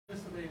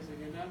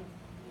Amen?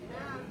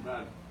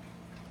 Amen.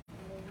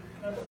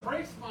 It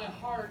breaks my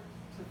heart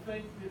to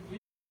think that we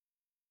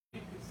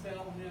could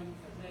sell him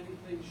as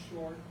anything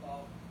short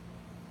of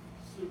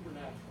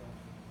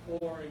supernatural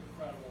or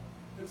incredible.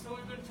 And so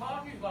we've been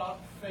talking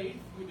about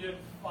faith. We did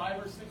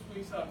 5 or 6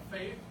 weeks on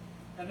faith,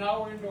 and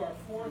now we're into our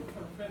 4th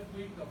or 5th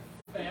week of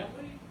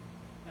family,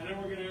 and then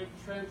we're going to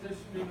transition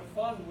into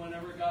fun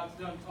whenever God's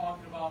done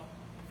talking about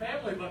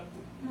family. But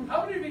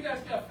how many of you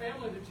guys got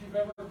family that you've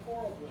ever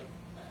quarreled with?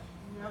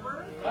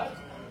 Never. Right?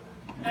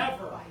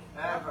 Ever.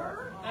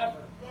 Ever.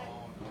 Ever.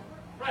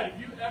 Right. Have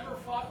you ever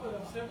fought with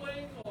a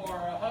sibling or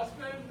a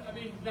husband? I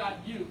mean, not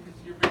you, because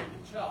you're married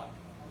to Chuck.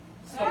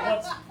 So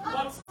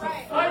what's the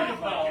fight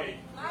about?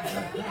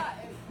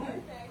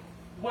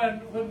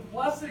 When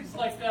blessings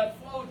like that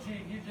flow,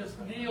 Gene, you just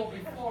kneel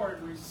before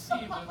and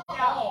receive it.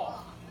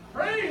 Oh,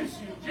 praise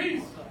you,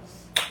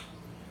 Jesus.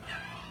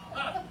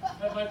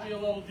 That might be a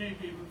little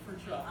deep even for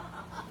Chuck.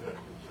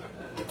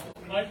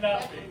 Might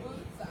not be.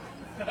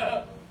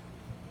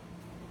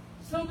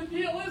 So the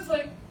deal is,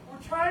 like,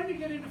 we're trying to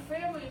get into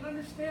family and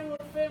understand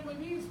what family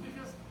means,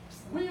 because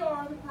we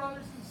are the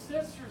brothers and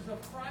sisters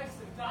of Christ,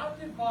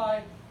 adopted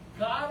by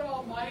God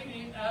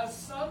Almighty as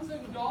sons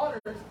and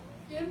daughters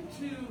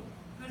into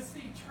this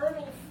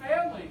eternal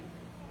family.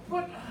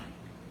 But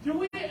do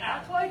we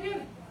act like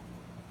it?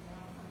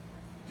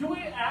 Do we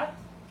act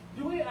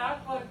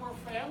like we're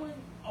family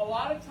a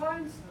lot of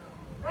times?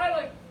 Right?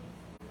 Like,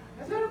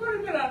 has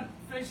anybody been on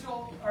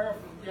facial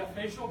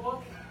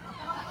book?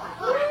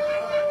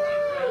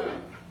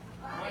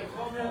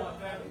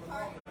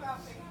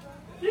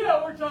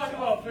 Yeah, we're talking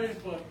about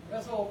Facebook.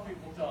 That's old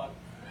people talk.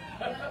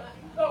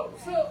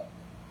 So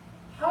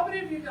how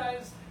many of you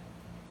guys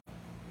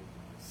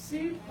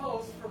see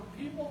posts from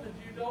people that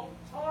you don't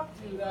talk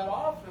to that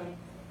often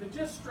that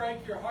just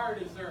strike your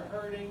heart as they're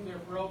hurting, they're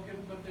broken,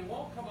 but they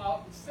won't come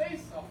out and say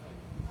something?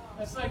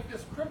 It's like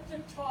this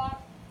cryptic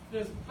talk,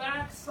 this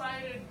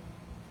backsided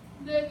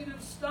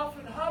negative stuff,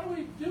 and how do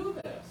we do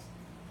this?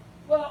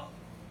 Well,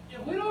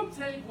 if we don't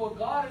take what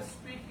God is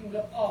speaking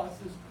to us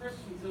as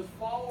Christians, as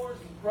followers,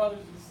 as brothers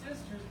and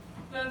sisters,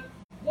 then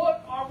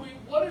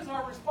what is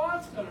our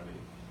response going to be?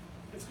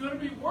 It's going to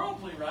be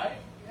worldly, right?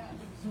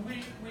 So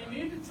we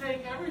need to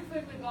take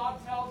everything that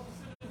God tells us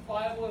in His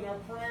Bible, in our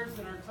prayers,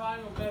 in our time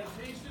of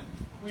meditation.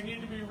 We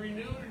need to be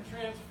renewed and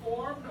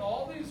transformed,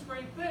 all these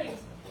great things,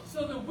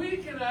 so that we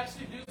can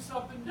actually do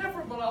something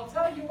different. But I'll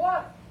tell you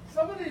what,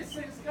 some of these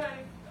things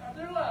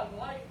they're a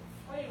light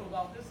flame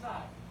about this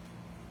high.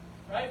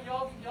 Right?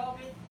 Y'all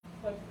get,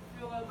 like,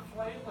 feel that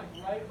flame,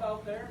 like, right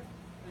about there?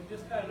 It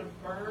just kind of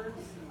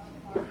burns,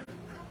 and,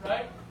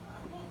 right?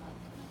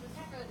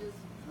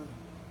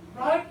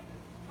 Right?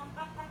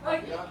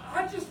 Like,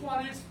 I just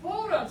want to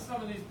explode on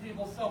some of these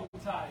people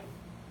sometimes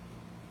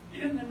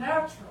in the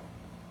natural.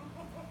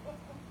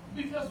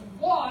 Because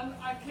one,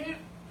 I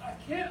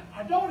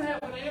don't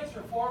have an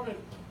answer for them,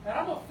 and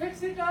I'm a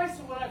fix-it guy,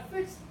 so when I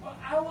fix,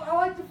 I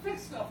like to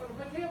fix stuff, and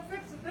if I can't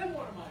fix it, then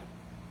what am I?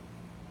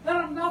 Then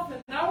I'm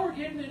nothing. Now we're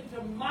getting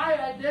into my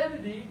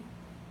identity,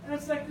 and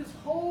it's like this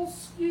whole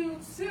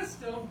skewed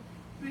system,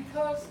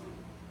 because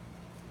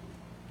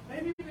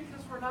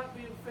we're not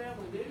being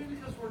family, maybe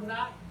because we're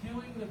not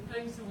doing the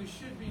things that we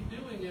should be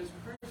doing as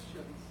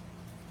Christians.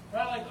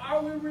 Right? Like,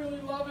 are we really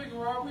loving,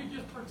 or are we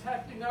just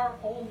protecting our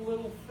own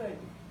little thing?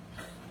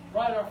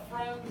 Right? Our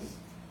friends,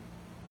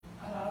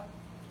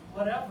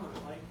 whatever.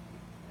 Like,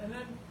 and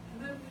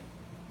then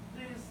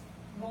these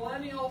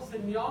millennials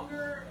and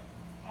younger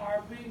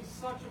are being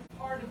such a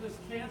part of this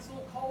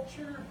cancel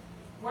culture,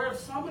 where if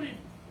somebody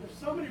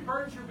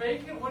burns your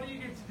bacon, what do you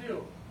get to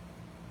do?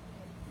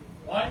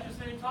 Why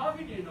just ain't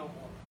talking to you no more?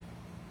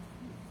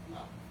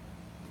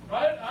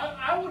 Right?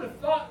 I would have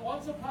thought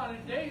once upon a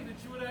day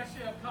that you would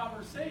actually have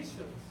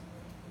conversations.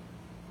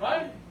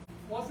 Right?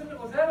 Was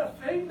that a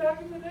thing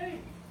back in the day?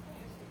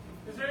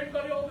 Is there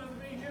anybody older than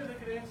me here that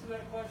could answer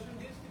that question?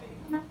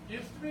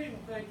 Used to be.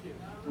 Thank you.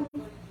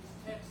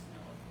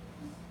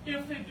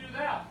 If they do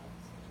that.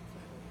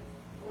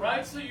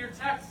 Right? So you're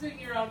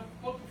texting, you're on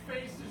Book of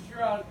Faces,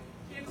 you're on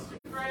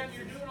Instagram,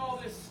 you're doing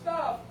all this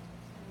stuff.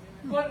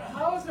 But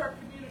how is our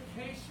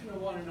communication to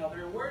one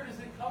another? Where does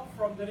it come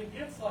from that it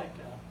gets like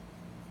that?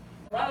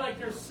 Right? Like,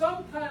 there's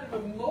some kind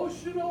of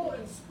emotional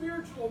and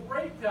spiritual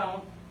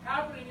breakdown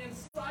happening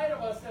inside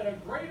of us at a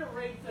greater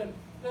rate than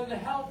the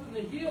health and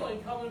the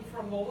healing coming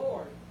from the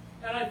Lord.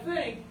 And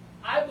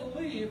I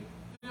believe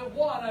that,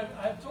 one,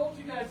 I've told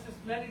you guys this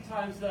many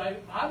times, that I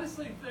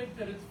honestly think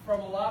that it's from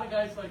a lot of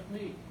guys like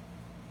me.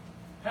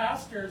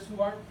 Pastors who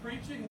aren't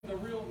preaching the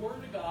real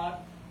Word of God,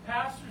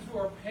 pastors who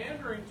are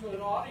pandering to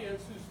an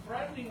audience who's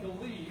threatening to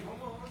leave,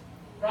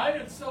 right?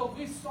 And so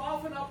we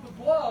soften up the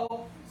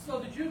blow so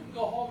that you can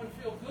go home and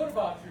feel good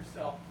about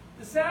yourself.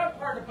 The sad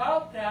part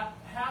about that,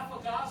 half a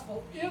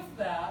gospel, if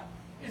that,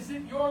 is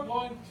that you're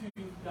going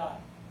to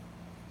die.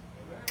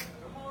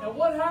 And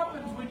what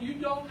happens when you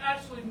don't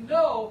actually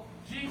know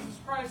Jesus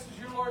Christ is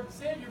your Lord and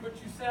Savior, but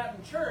you sat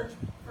in church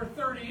for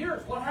 30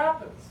 years? What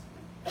happens?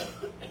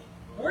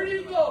 Where do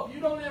you go if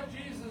you don't have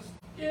Jesus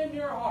in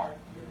your heart?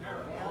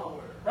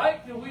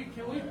 Right? Can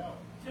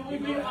we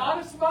be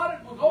honest about it?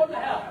 We're going to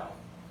hell.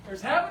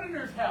 There's heaven and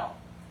there's hell.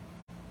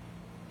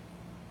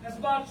 It's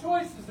about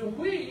choices. And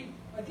we,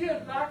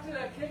 again, back to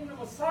that kingdom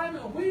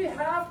assignment, we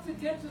have to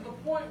get to the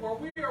point where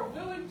we are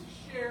willing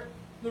to share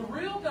the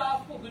real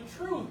gospel, the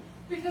truth,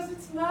 because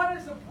it's not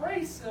as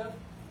abrasive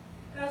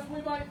as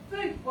we might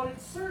think, but it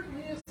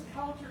certainly is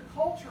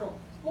countercultural.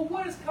 Well,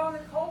 what is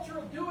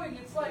countercultural doing?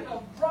 It's like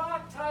a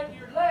rock tied to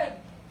your leg,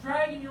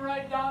 dragging you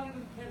right down into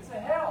the pits of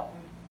hell.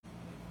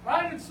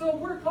 Right? And so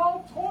we're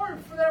called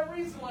torn for that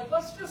reason. Like,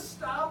 let's just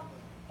stop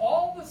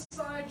all the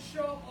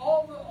sideshow,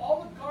 all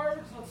the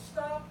garbage.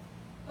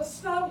 Let's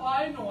stop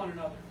lying to one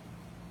another.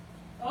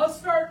 And let's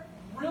start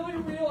really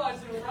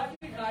realizing and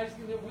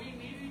recognizing that we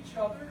need each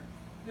other,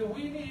 that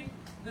we need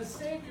the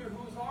Savior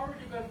who has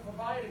already been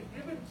provided,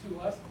 given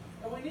to us,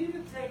 and we need to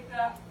take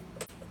that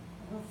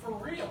for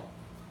real.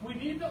 We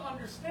need to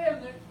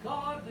understand that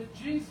God, that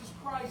Jesus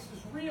Christ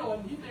is real,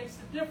 and He makes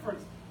a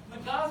difference. The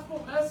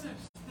gospel message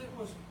that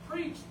was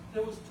preached,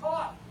 that was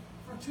taught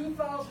for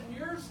 2,000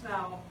 years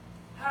now,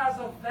 has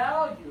a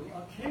value,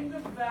 a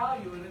kingdom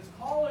value, and it's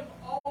calling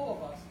all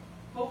of us.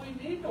 But we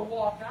need to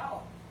walk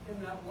out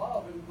in that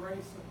love and grace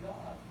of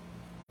God.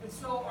 And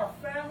so our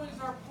families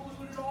are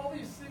polluted. All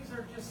these things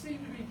are just seem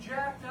to be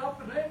jacked up.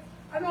 And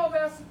I know I've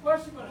asked the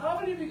question, but how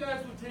many of you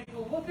guys would take a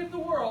look at the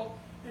world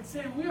and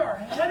say we are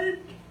headed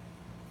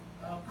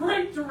a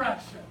great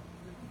direction?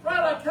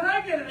 Right? Like, can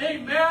I get an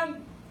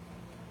amen?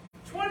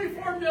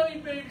 24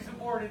 million babies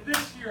aborted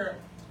this year.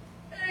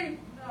 Hey,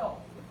 no.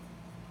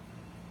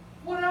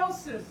 What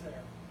else is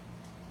there?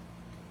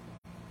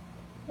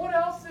 What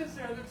else is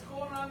there that's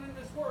going on in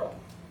this world?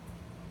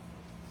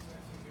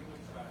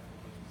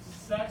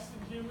 Sex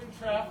and human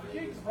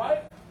trafficking,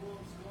 right?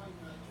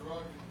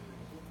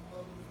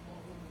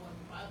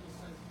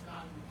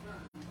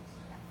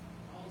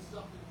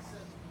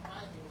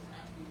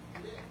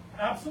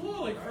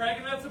 Absolutely, Craig,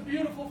 and that's a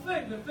beautiful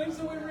thing. The things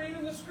that we read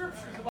in the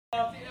scriptures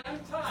about the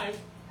end times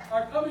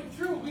are coming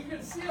true. We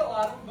can see a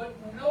lot of them,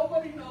 but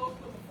nobody knows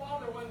but the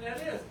Father when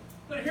that is.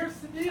 But here's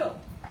the deal.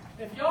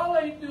 If y'all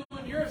ain't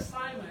doing your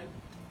assignment,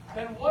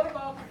 then what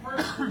about the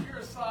person that you're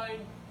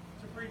assigned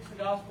to preach the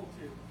gospel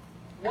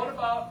to? What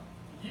about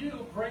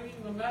you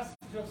bringing the message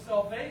of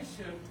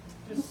salvation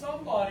to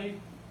somebody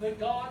that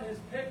God has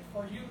picked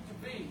for you to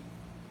be?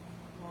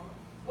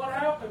 What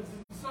happens?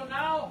 And so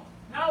now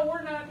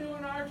we're not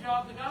doing our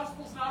job. The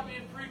gospel's not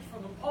being preached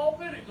from the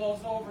pulpit. It goes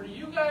over to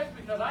you guys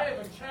because I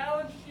haven't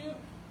challenged you.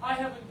 I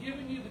haven't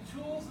given you the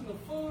tools and the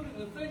food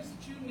and the things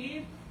that you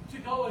need to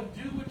go and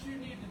do what you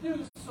need to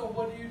do. So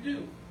what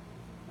do?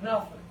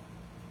 Nothing.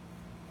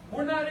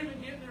 We're not even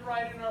getting it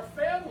right in our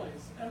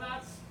families. And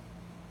that's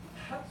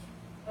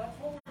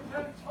what we're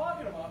kind of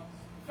talking about.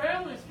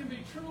 Families can be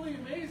truly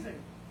amazing,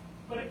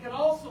 but it can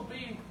also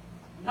be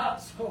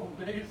not so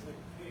amazing.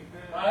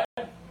 Right?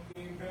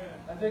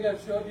 I think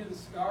I've showed you the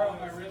scar on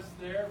my wrist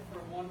there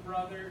from one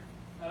brother,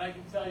 and I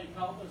can tell you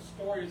countless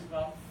stories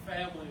about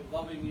family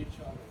loving each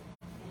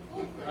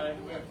other. Right?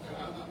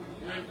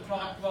 We've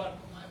talked about,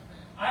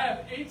 I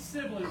have 8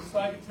 siblings, so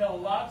I can tell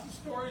lots of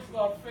stories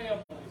about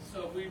families.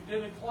 So if we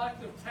did a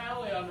collective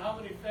tally on how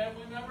many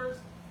family members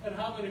and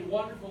how many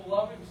wonderful,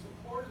 loving,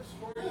 supportive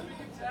stories we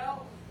can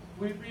tell,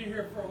 we'd be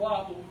here for a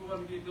while, but we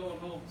want to get going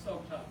home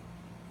sometime.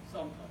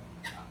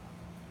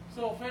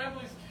 So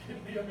families can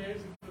be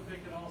amazing, but they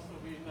can also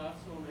be not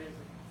so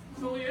amazing.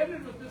 So we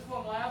ended with this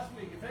one last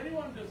week. If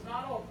anyone does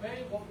not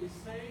obey what we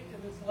say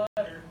in this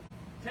letter,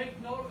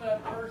 take note of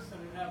that person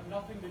and have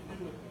nothing to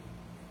do with him.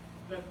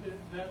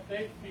 That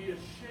they be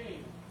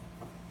ashamed.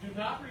 Do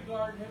not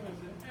regard him as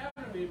an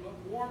enemy, but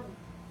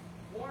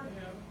warn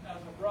him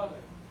as a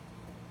brother.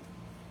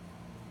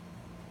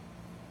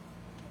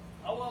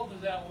 How well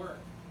does that work?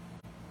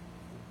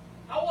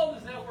 How well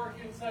does that work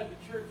inside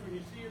the church when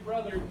you see your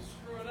brother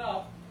screwing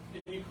up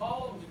and you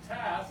call him to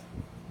task?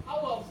 How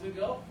well does it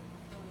go?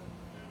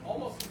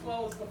 Almost as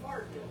well as the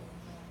fart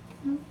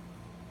did.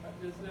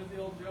 Isn't that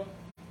the old joke?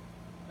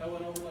 That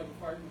went over like a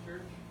fart in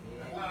church?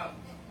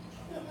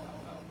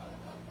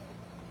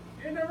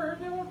 You never heard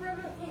that one,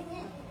 Brenda?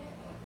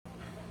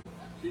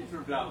 She's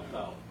from down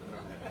south.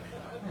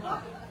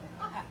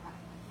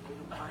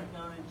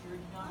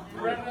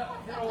 Brenda,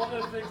 one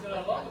of the things that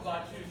I love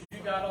about you is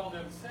you got all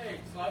them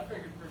saved, so I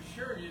figured for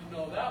sure you'd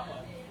know that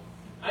one.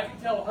 I can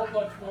tell a whole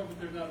bunch more, but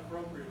they're not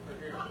appropriate for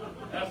here.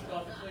 That's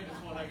about the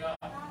cleanest one I got.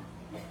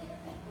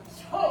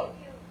 So,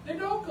 they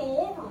don't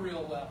go over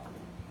real well.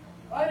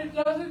 Right? It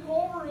doesn't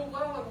go over real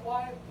well, and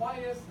why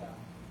is that?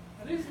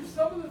 And these are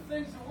some of the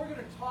things that we're going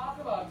to talk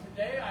about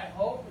today, I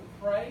hope and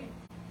pray,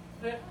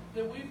 that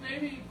we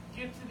maybe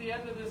get to the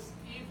end of this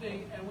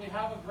evening and we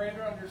have a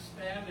greater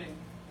understanding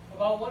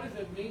about what does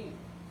it mean.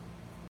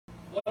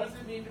 What does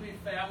it mean to be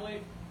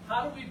family?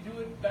 How do we do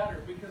it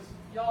better? Because,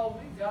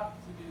 y'all, we got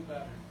to do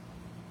better.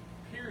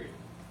 Period.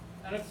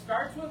 And it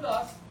starts with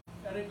us,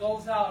 and it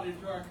goes out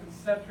into our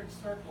concentric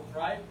circles,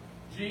 right?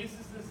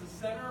 Jesus is the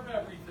center of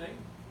everything.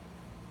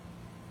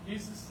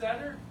 He's the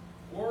center.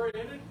 We're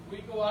in it. We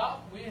go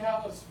out. We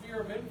have a sphere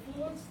of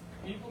influence.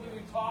 People that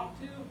we talk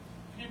to.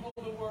 people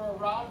that we're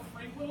around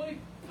frequently,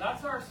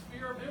 that's our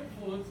sphere of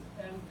influence,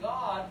 and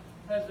God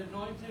has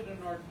anointed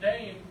and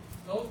ordained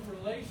those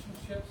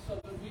relationships so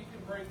that we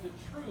can bring the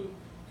truth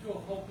to a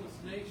hopeless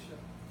nation.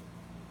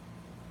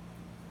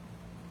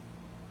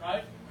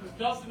 Right? Because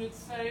doesn't it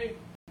say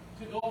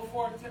to go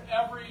forth to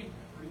every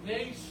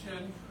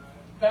nation,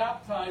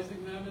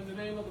 baptizing them in the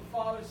name of the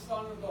Father,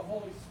 Son, and the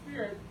Holy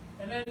Spirit,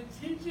 and then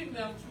teaching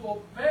them to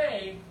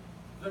obey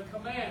the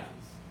commands.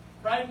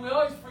 Right? We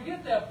always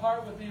forget that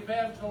part with the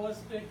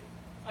evangelistic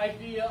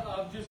idea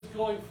of just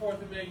going forth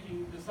and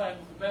making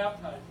disciples and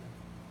baptizing.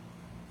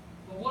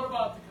 But what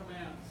about the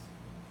commands?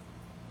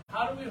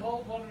 How do we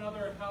hold one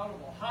another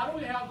accountable? How do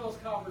we have those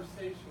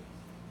conversations?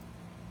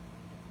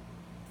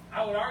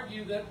 I would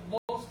argue that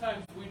most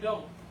times we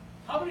don't.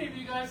 How many of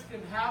you guys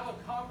can have a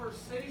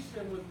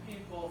conversation with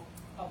people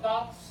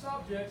about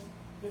subjects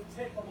that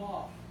tick them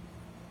off?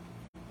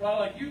 Well,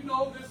 like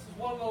this is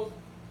one of those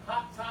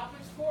hot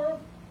topics for them.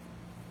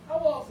 How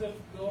well does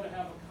it go to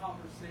have a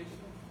conversation?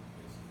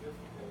 It's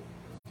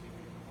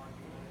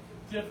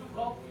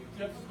difficult.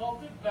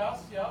 Difficult at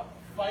best, yeah.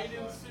 Fight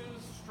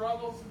ensues,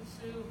 struggles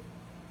ensue.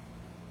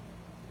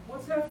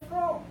 What's that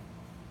from?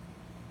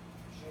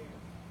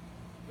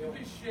 It could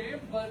be shame,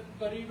 but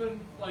even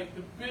like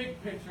the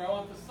big picture, I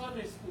want the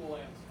Sunday school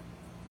answer.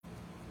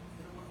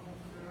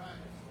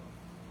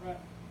 Right.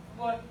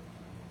 But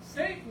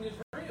Satan is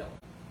real.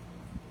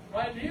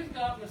 Right? He's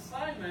got an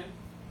assignment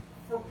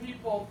for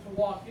people to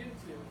walk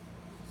into.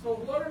 So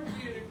what are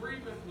we in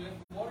agreement with?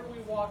 What are we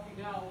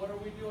walking out? What are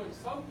we doing?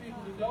 Some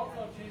people who don't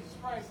know Jesus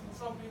Christ and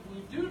some people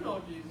who do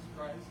know Jesus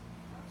Christ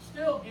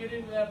still get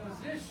into that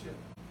position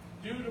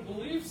due to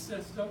belief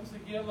systems,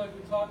 again, like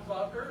we talked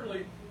about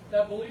earlier,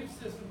 that belief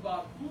system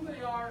about who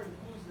they are and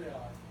whose they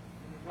are.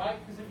 Right?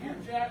 Because if you're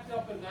jacked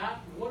up in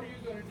that, what are you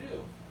going to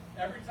do?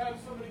 Every time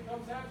somebody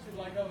comes at you,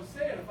 like I was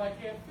saying, if I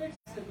can't fix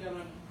it,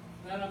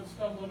 then I'm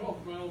stumbling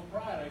over my own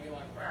pride. I get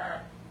like,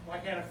 why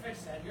can't I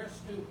fix that? You're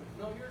stupid.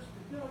 No, you're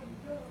stupid. No, you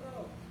don't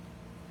know.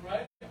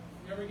 Right? You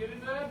ever get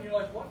into that? And you're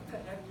like, what the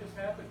heck just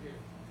happened here?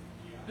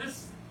 Yeah.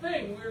 This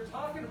thing, we were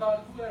talking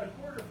about who had a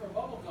quarter for a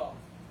bubble gum.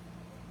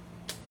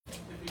 If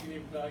you can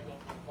even bag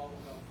up a bubble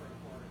gum for a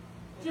quarter.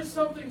 Just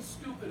something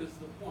stupid is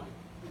the point.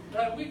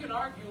 Right? We can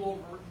argue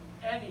over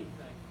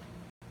anything.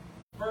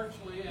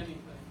 Virtually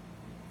anything.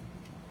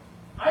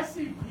 I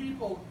see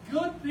people,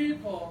 good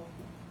people,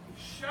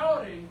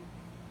 shouting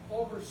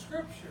over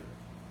Scripture.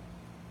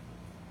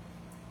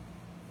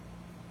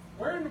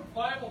 Where in the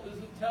Bible does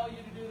it tell you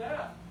to do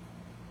that?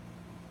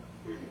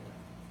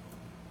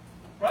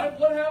 Right?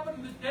 What happened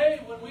in the day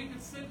when we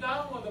could sit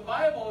down with the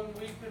Bible and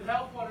we could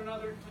help one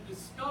another to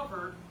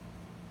discover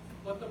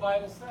what the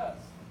Bible says?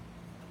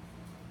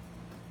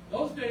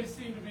 Those days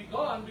seem to be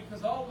gone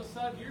because all of a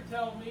sudden you're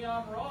telling me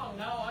I'm wrong.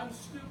 Now I'm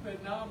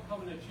stupid. Now I'm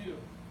coming at you.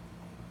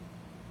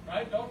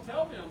 Right? Don't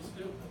tell me I'm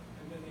stupid.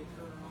 And then they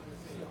turn around and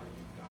say, are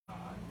you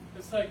God?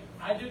 It's like,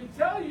 I didn't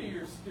tell you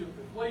you're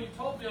stupid. Well, you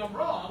told me I'm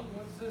wrong.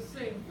 It's the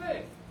same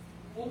thing.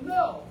 Well,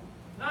 no.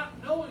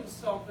 Not knowing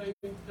something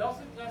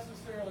doesn't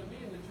necessarily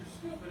mean that you're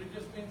stupid. It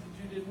just means that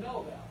you didn't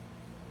know that.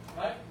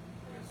 Right?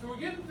 So we're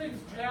getting things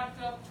jacked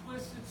up,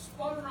 twisted,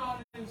 spun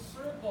around in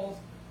circles,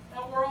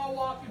 and we're all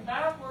walking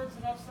backwards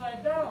and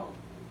upside down,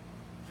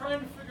 trying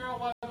to figure out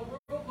why the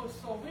world looks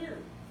so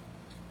weird.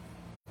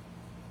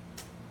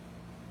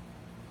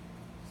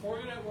 So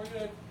we're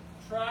gonna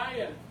try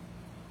and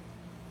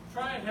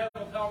have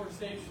a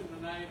conversation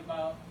tonight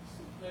about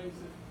some things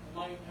that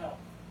might help.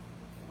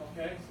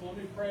 Okay, so let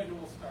me pray and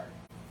we'll start.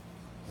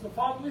 So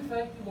Father, we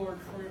thank you, Lord,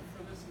 for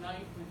this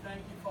night. We thank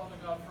you, Father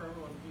God, for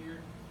everyone here.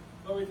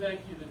 Lord, we thank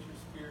you that your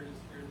Spirit is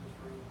here in this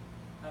room.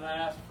 And I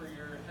ask for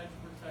your hedge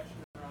of protection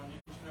around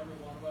each and every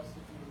one of us,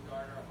 that you would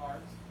guard our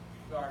hearts,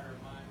 guard our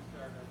minds,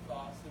 guard our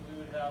thoughts, that we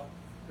would have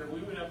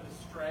the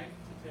strength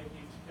to take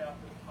each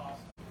captive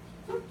hostage.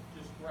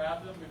 Just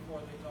grab them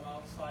before they come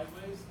out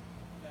sideways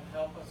and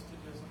help us to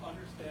just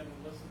understand and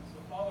listen. So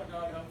Father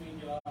God, help me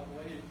get out of the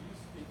way as you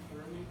speak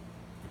through me.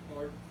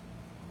 Lord,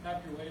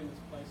 have your way in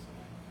this place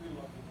tonight. We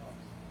love you, God.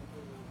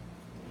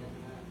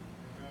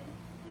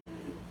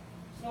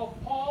 So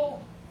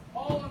Paul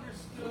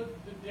understood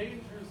the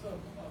dangers of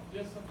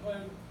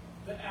discipline.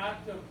 The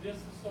act of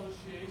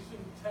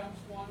disassociation tempts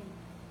one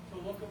to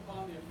look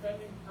upon the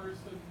offending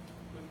person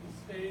with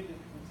disdain and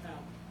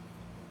contempt.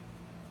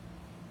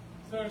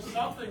 So there's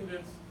something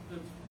that's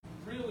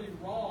really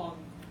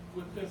wrong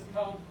with this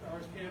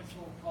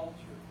cancel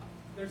culture.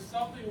 There's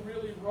something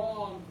really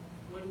wrong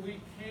when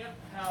we can't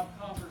have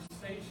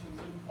conversations.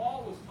 And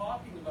Paul was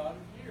talking about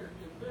it here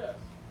in this.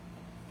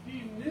 He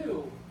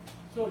knew.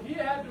 So he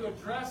had to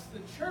address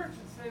the church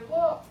and say,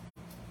 look,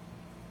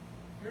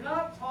 you're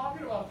not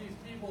talking about these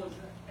people as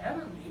your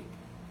enemy.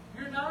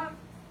 You're not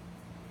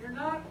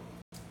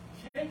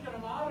taking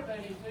them out of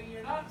anything.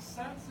 You're not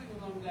sentencing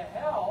them to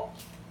hell.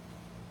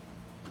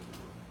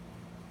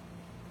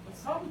 But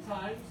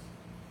sometimes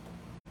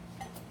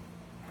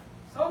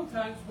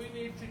we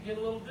need to get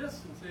a little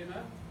distance,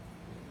 amen?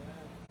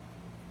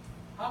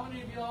 How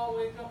many of y'all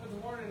wake up in the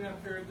morning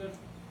after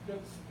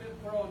good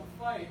spit-throwing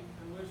fight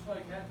and wish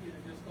like heck you'd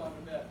have just gone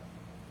to bed.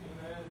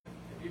 Amen.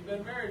 If you've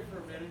been married for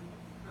a minute,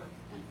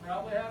 you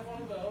probably had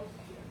one of those.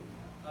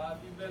 If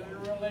you've been in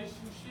a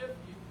relationship,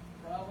 you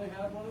probably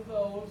had one of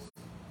those.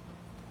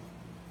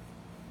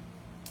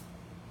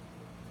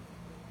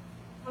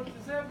 But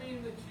does that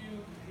mean that you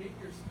hate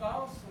your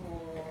spouse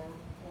or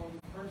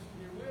the person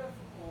you're with,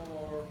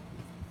 or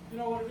you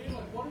know what I mean?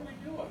 Like, what are we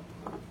doing?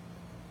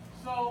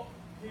 So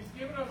he's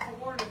given us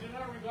a warning. Do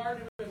not regard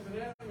him as an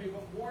enemy,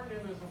 but warn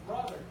him as a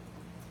brother.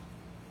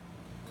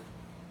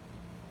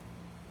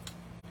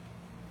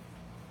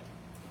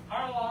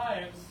 Our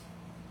lives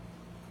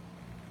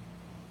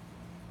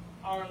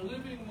are a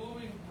living,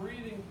 moving,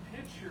 breathing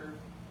picture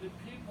that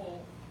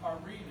people are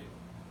reading.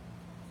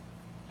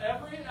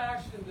 Every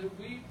action that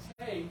we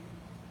take,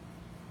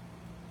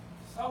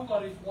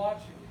 somebody's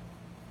watching it.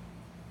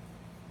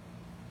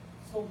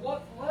 So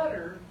what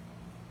letter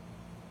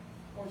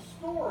or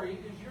story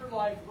is your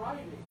life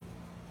writing?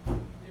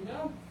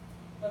 Amen?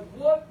 Like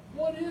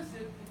what is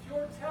it that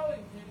you're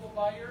telling people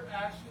by your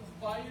actions,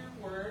 by your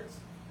words?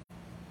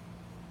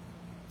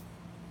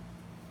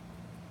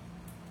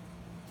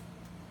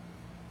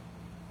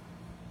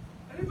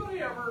 Anybody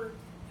ever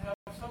have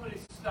somebody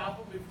stop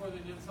them before they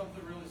did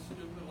something really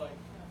stupid, like,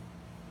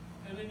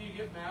 and then you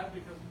get mad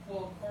because,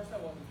 well, of course I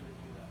wasn't going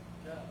to do that.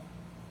 Yeah.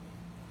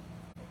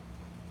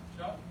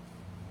 Chuck?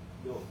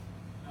 No.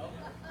 No?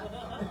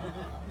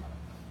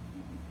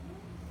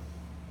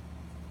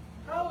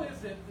 How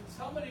is it that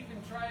somebody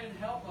can try and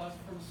help us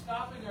from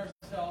stopping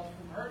ourselves,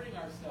 from hurting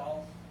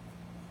ourselves,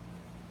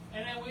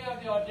 and then we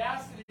have the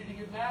audacity to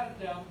get mad at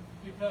them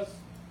because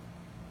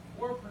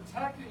we're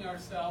protecting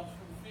ourselves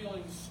from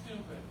feeling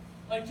stupid?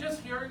 Like,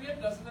 just hearing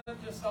it, doesn't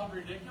that just sound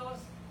ridiculous?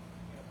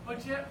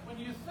 But yet, when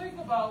you think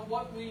about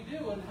what we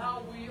do and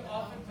how we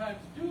oftentimes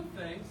do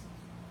things,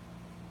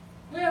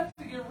 we have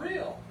to get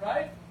real,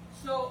 right?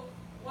 So,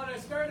 when I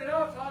started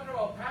out talking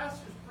about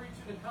pastors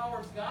preaching the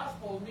coward's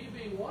gospel, and me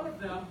being one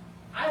of them,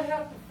 I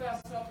have to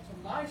fess up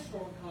to my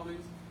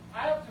shortcomings.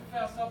 I have to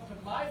fess up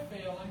to my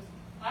failings.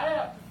 I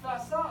have to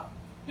fess up.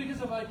 Because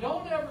if I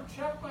don't ever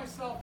check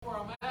myself where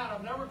I'm at,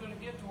 I'm never going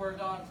to get to where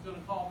God's going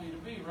to call me to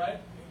be, right?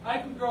 I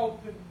can grow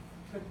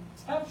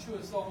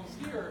contemptuous almost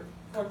here,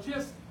 or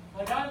just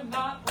like, I'm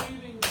not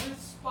leaving this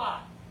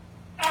spot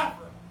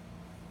ever.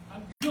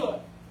 I'm good.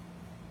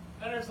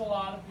 And there's a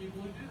lot of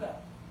people who do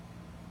that.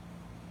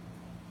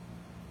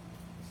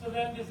 So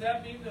then, does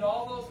that mean that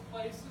all those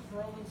places,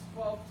 Romans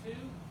 12:2,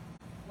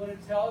 when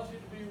it tells you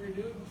to be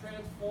renewed and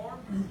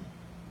transformed,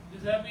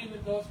 does that mean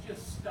that those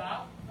just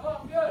stop? Oh,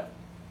 I'm good.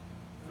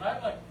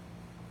 Right? Like,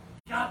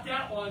 got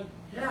that one.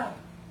 Yeah.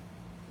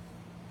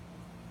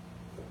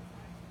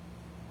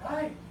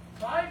 Right.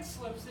 Pride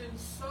slips in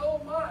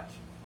so much.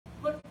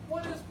 But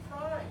what is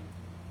pride?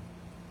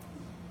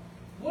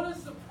 What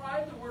is the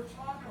pride that we're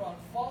talking about?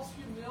 False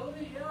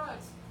humility? Yeah,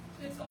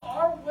 it's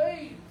our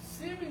way,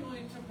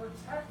 seemingly, to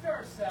protect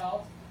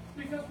ourselves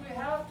because we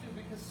have to.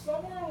 Because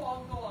somewhere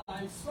along the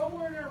line,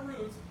 somewhere in our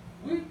roots,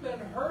 we've been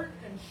hurt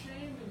and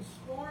shamed and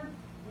scorned.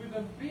 We've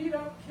been beat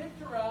up,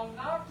 kicked around,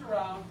 knocked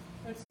around,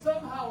 and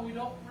somehow we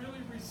don't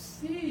really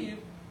receive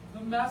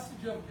the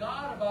message of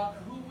God about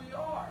who we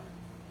are.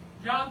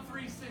 John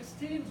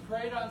 3:16 is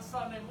great on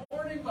Sunday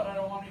morning, but I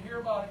don't want to hear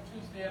about it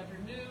Tuesday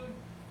afternoon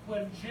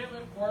when Jim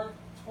at work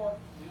torqued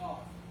me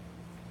off.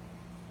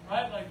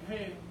 Right? Like,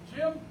 hey,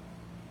 Jim,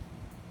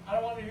 I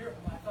don't want to hear,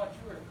 I thought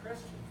you were a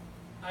Christian.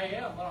 I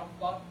am, but I'm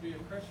about to be a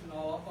Christian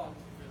all up on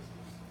your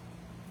business.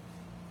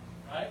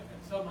 Right?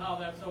 And somehow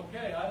that's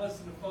okay. I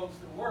listen to folks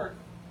at work,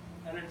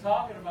 and they're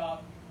talking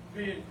about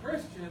being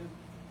Christian,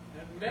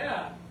 and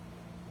man,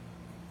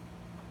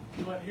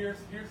 but here's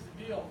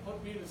the deal.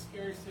 Put me in a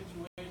scary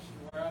situation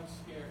where I'm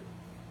scared.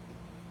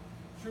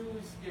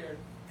 Truly scared.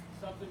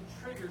 Something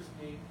triggers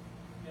me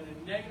in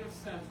a negative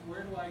sense.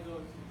 Where do I go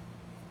to?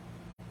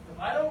 If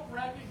I don't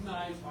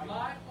recognize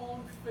my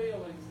own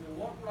failings, then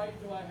what right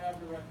do I have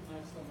to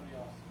recognize somebody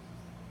else's?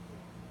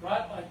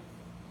 Right? Like,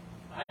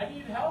 I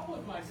need help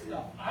with my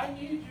stuff. I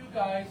need you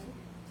guys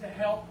to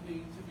help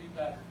me to be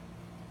better.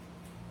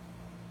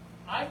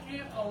 I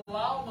can't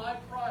allow my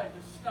pride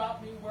to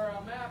stop me where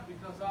I'm at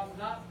because I'm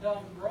not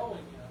done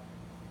growing yet.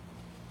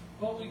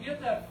 But we get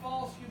that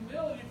false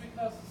humility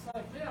because it's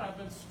like, man, I've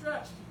been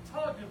stretched and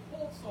tugged and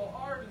pulled so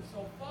hard and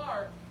so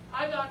far.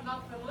 I got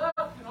nothing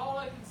left, and all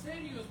I can say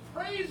to you is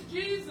praise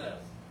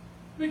Jesus.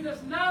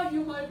 Because now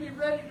you might be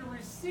ready to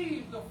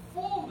receive the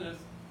fullness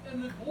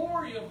and the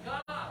glory of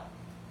God.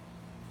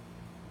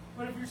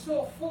 But if you're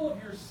so full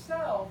of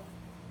yourself,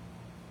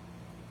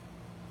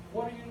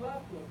 what are you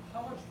left with?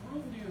 How much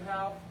room do you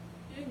have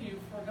in you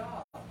for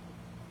God?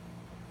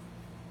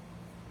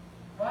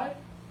 Right?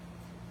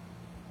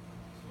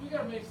 So we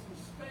got to make some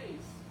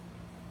space.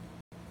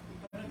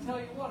 And I tell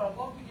you what, I'd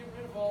love to get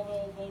rid of all the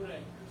old boat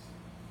anchors.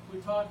 We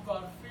talked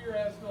about fear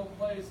has no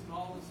place in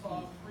all the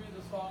songs. 3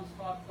 of the songs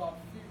talk about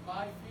fear,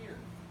 my fear.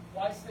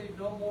 Why say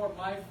no more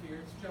my fear?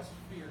 It's just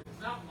fear. It's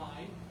not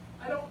mine.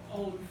 I don't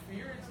own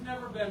fear. It's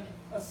never been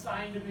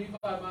assigned to me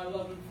by my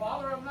loving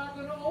Father. I'm not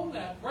going to own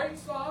that. Great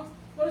songs.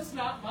 but it's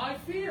not my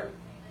fear.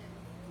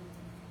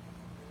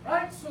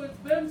 Right? So it's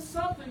been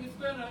something, it's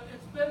been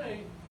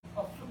a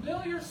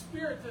familiar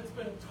spirit that's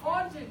been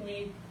taunting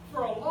me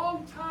for a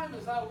long time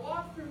as I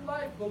walk through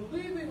life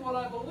believing what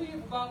I believe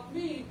about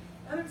me,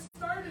 and it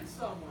started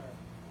somewhere.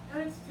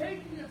 And it's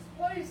taking its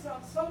place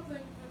on something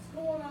that's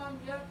going on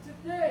yet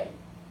today.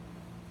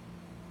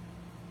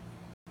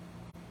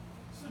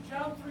 So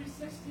John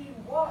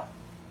 3:16, what?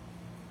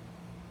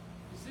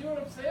 You see what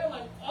I'm saying?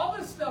 Like, all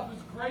this stuff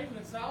is great and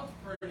it sounds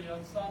pretty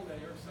on Sunday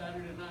or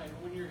Saturday night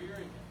or when you're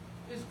hearing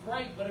it. It's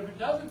great, but if it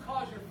doesn't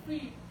cause your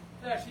feet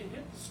to actually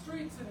hit the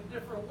streets in a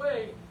different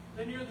way,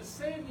 then you're the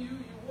same you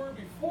were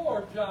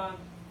before John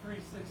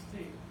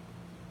 3:16.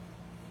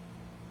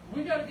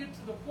 We got to get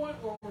to the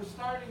point where we're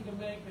starting to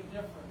make a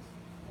difference,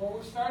 where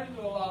we're starting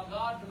to allow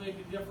God to make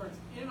a difference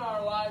in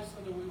our lives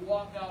so that we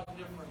walk out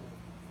differently.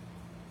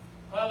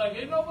 Well, like,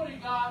 ain't nobody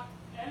got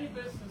any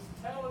business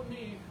telling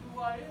me who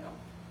I am.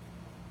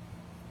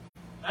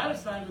 That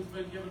assignment's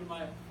been given to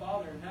my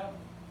Father in heaven.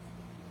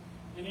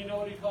 And you know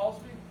what He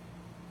calls me?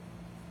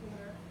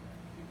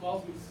 He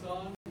calls me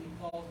son. He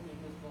calls me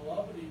His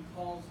beloved. He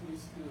calls me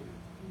student.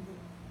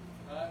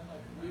 Right?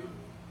 Like,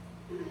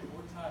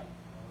 we're tight.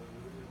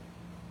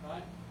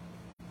 Right?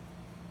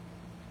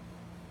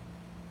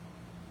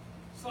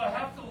 So I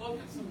have to look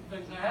at some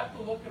things. I have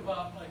to look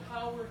about like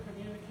how we're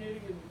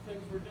communicating and the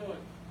things we're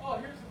doing. Oh,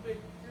 here's a big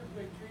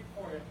treat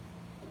for you.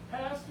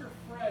 Pastor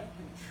Fred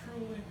can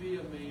truly be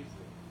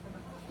amazing.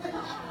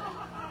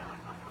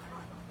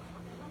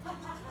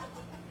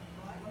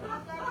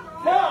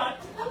 But,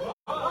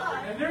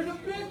 and there's a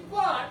big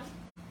but,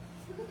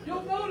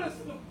 you'll notice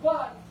the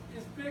but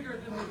is bigger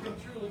than the can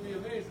truly be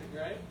amazing,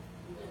 right?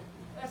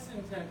 That's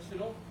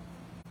intentional.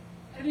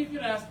 And you can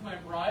ask my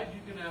bride,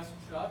 you can ask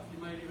Chuck, you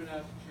might even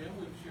ask Jim.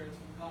 We've shared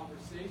some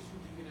conversations.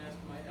 You can ask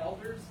my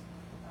elders.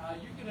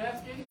 You can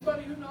ask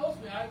anybody who knows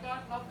me. I've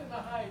got nothing to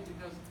hide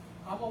because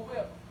I'm a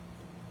whip.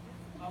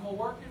 I'm a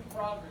work in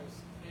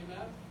progress.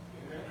 Amen?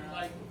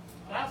 Like,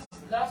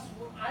 that's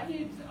what I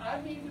need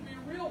to be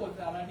real with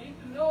that. I need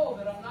to know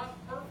that I'm not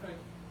perfect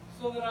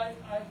so that I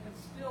can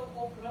still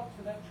open up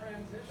to that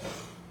transition.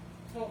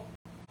 So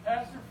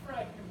Pastor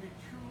Fred can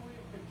truly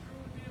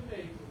be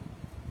amazing,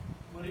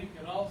 but he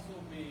can also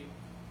be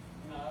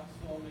not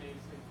so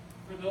amazing.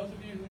 For those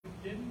of you who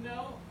didn't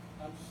know,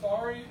 I'm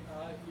sorry.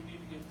 If we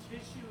need to get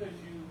tissue as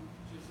you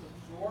just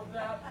absorb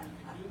that, we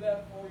can do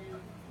that for you.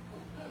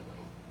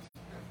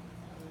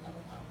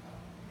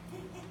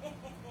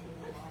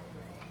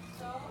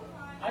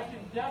 I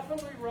can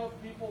definitely rub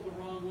people the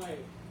wrong way.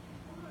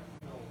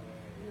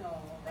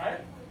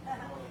 Right?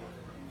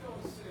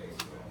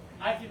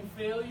 I can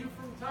fail you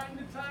from time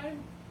to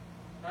time.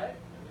 Right?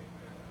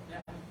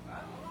 Yeah.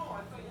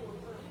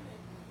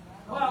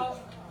 Well,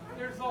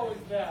 there's always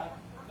that.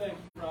 Thank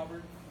you,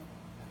 Robert.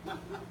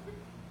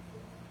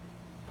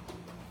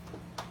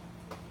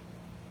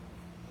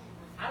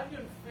 I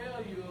can fail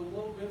you a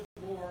little bit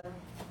more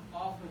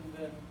often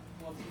than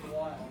once in a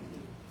while.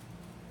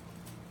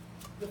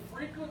 The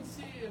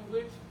frequency in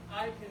which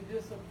I can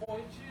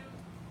disappoint you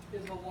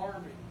is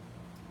alarming.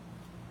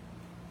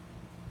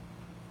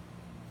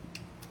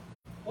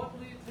 What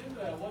leads into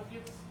that?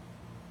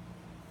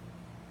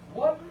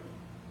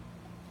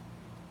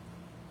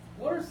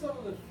 What are some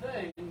of the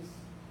things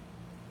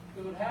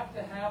that would have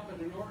to happen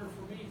in order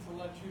for me to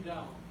let you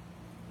down?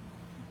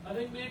 I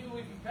think maybe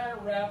we can kind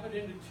of wrap it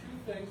into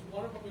two things.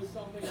 One of them is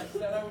something I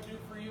said I would do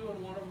for you,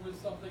 and one of them is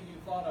something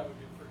you thought I would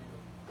do for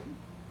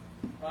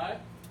you. Right?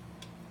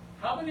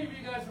 How many of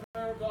you guys have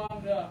ever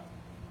gone to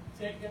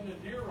taken a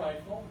deer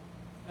rifle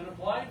and a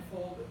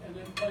blindfold and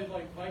then played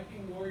like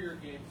Viking warrior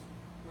games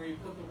where you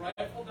put the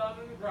rifle down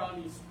on the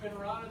ground, you spin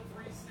around at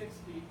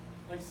 360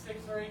 like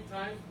 6 or 8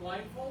 times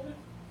blindfolded?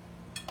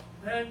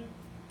 Then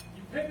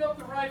you pick up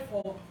the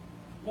rifle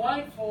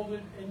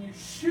blindfolded and you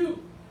shoot.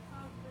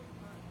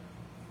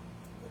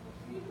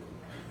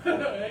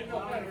 Ain't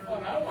no kind of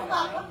fun. I don't want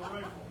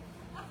that.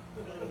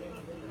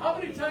 How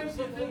many times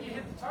do you think you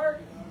hit the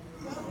target?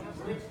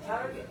 Which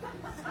target?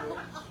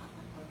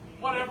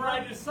 Whatever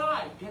I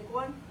decide. Pick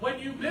one. When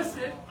you miss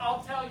it,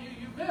 I'll tell you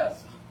you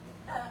missed.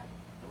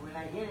 When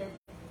I hit it,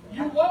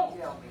 You won't.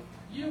 tell me.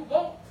 You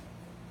won't.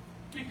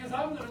 Because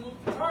I'm going to move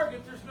the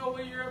target. There's no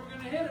way you're ever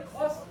going to hit it.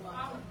 Plus,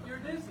 you're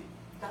dizzy.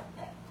 Stop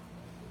that.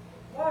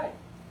 Why?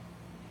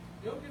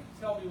 You'll get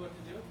to tell me what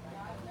to do.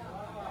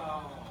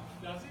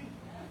 Does he?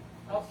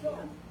 How so?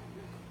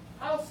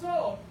 How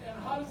so?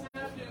 And how does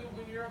that do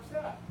when you're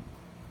upset?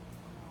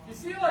 You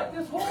see, like,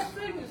 this whole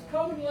thing is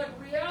coming to like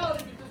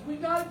reality because we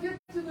got to get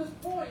to this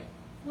point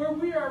where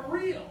we are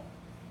real.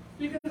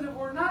 Because if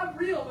we're not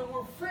real, then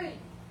we're fake.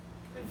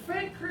 And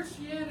fake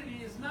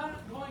Christianity is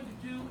not going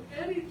to do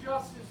any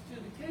justice to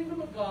the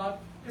kingdom of God.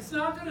 It's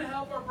not going to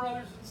help our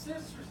brothers and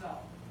sisters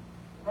out.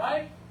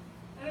 Right?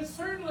 And it's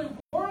certainly,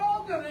 we're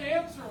all going to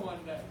answer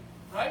one day.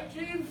 Right,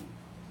 James?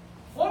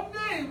 One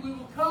day we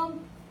will come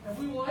and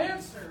we will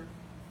answer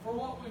for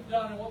what we've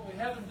done and what we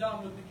haven't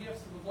done with the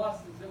gifts and the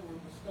blessings that were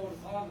bestowed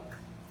upon us.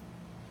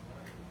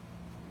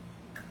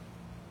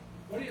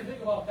 What do you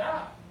think about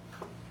that?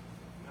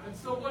 And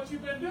so what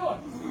you've been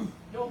doing?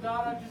 Yo,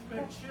 God, I've just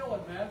been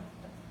chilling, man.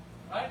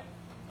 Right?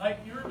 Like,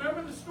 you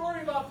remember the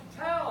story about the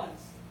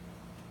talents.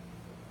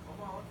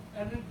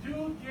 And the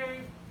dude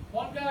gave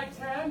one guy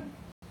 10,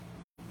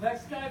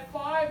 next guy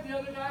 5, the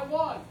other guy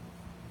 1.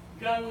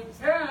 The guy with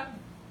 10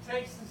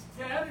 takes his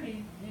 10 and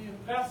he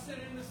invests it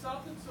into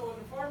something. So when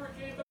the farmer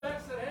came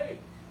back and said, hey,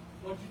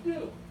 what'd you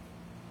do?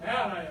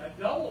 Man, I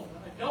doubled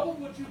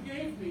what you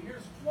gave me.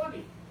 Here's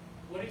 20.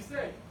 What'd he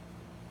say?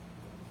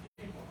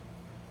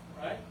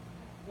 Right?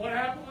 What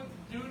happened with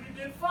the dude who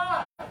did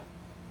 5?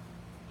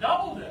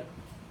 Doubled it.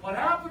 What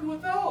happened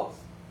with those?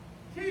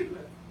 Keep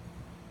it.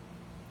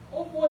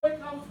 Old boy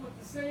comes with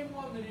the same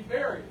one that he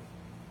buried.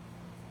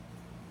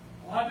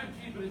 Well, I've been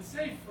keeping it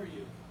safe for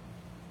you.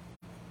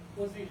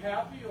 Was he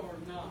happy or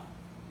not?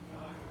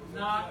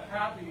 Not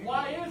happy.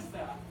 Why is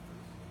that?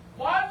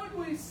 Why would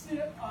we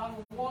sit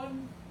on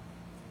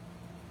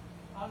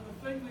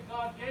the thing that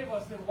God gave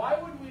us, and why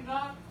would we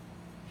not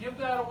give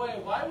that away?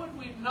 Why would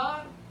we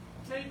not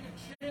take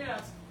a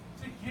chance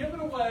to give it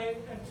away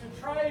and to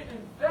try and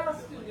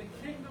invest in the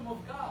kingdom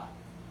of God?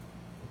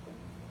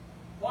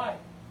 Why?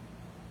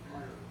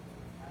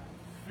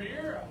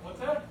 Fear? What's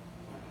that?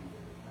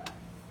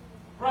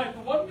 Right,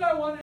 the one guy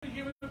wanted to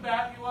give it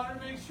back. He wanted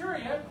to make sure.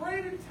 He had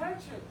great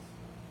intentions.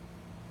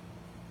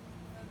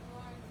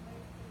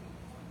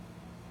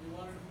 He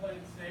wanted to play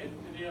it safe.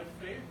 Did he have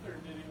faith or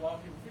did he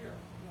walk in fear?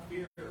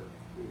 Fear.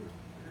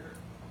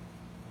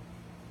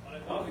 But I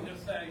thought we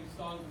just sang a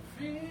song,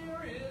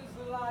 Fear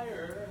is a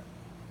Liar.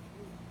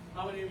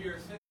 How many of you are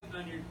sitting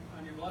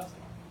on your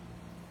blessing?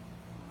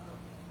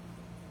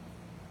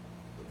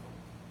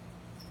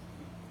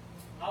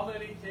 How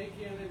many take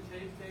in and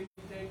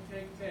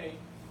take?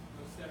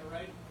 We'll set it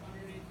right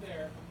underneath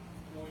there,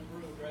 and we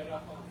brood right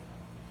up on it.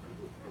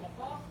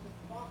 Pop.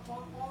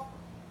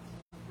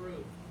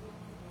 Brood.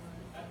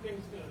 That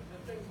thing's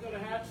gonna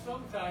hatch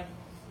sometime.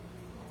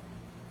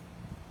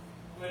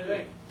 What do you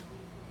think?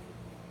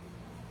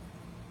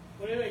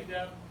 What do you think,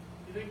 Deb?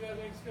 You think that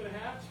thing's gonna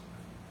hatch?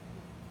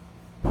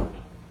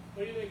 What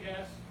do you think,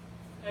 Ash?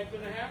 That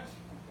gonna hatch?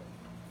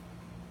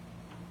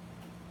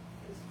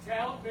 Is the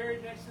talent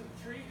buried next to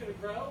the tree going to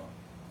grow?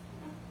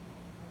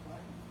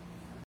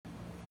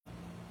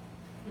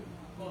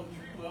 Well, the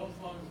tree will,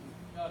 as long as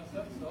God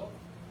says so.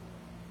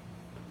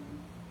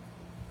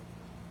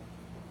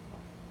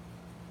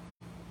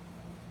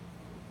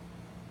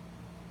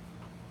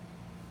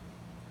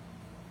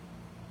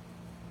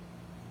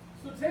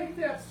 So take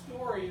that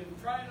story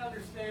and try and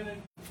understand it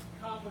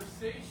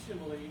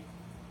conversationally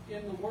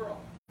in the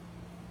world.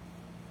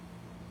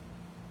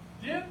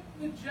 Did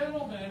the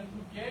gentleman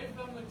who gave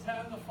them the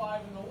 10, the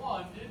 5, and the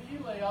 1, did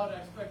he lay out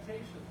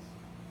expectations?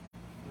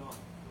 No.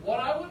 What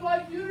I would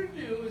like you to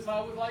do is I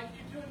would like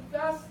you to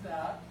invest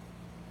that,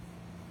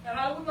 and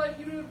I would like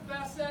you to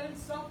invest that in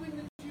something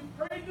that you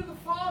prayed to the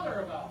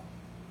Father about.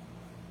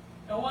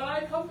 And when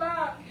I come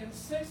back in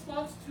 6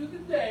 months to the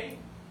day,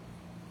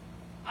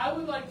 I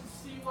would like to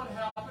see what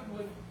happened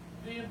with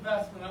the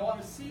investment. I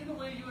want to see the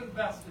way you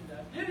invested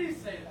that. Did he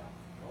say that?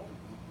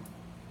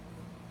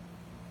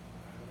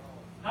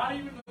 Not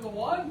even to the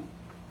 1?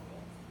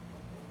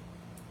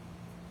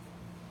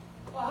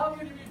 Well, how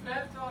can you be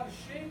bent out of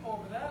shape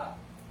over that?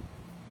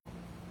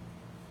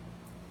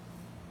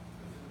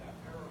 Because in that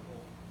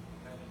parable,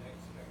 he had an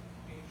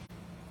expectation.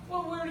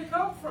 Well, where did it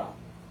come from?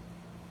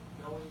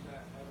 Knowing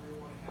that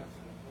everyone has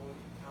an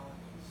ability, talent,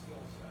 and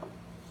skill set.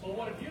 So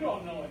what if you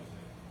don't know it?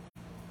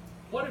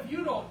 What if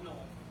you don't know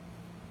it?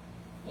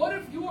 What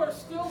if you are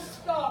still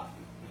stuck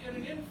in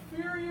an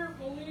inferior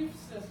belief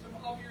system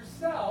of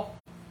yourself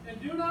and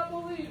do not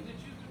believe that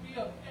you can be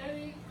of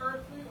any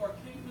earthly or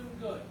kingdom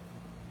good?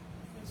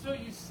 And so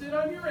you sit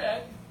on your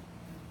egg,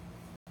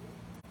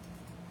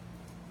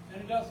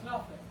 and it does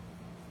nothing.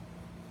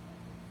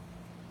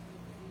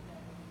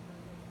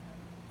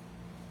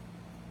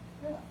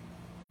 Yeah.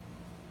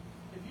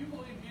 If you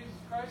believe Jesus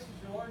Christ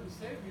is your Lord and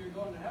Savior, you're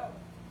going to heaven,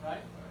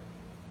 right?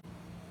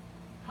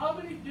 How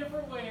many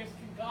different ways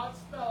can God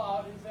spell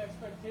out His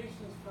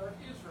expectations for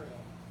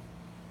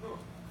Israel?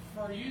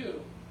 For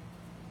you?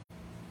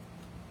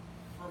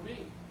 For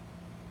me?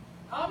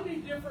 How many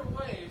different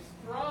ways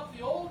throughout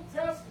the Old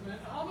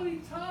Testament, how many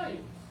times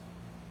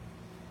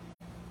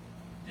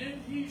did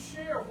He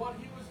share what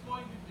He was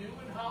going to do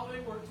and how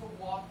they were to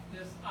walk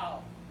this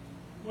out?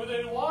 Were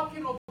they to walk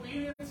in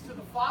obedience to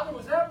the Father?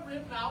 Was that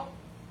written out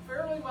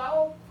fairly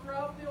well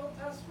throughout the Old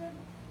Testament?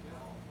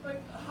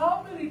 Like,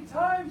 how many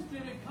times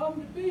did it come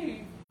to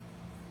be,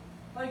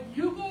 like,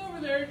 you go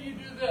over there and you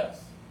do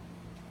this?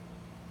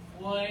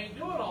 Well, I ain't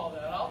doing all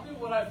that. I'll do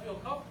what I feel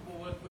comfortable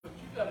with, but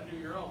you got to do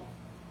your own.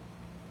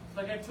 It's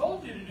like I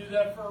told you to do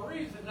that for a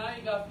reason. Now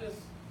you got this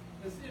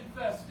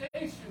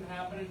infestation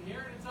happening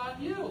here, and it's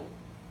on you.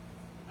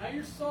 Now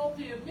you're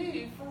salty at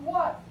me for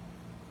what?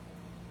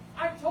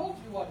 I told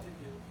you what to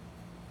do.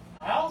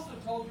 I also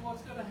told you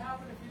what's going to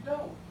happen if you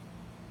don't.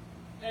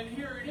 And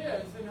here it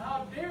is, and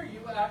how dare you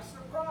act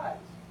surprised?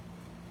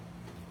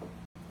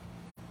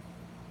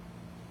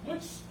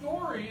 Which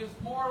story is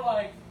more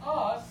like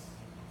us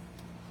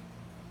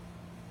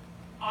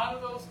out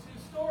of those two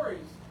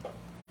stories.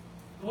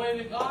 The way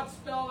that God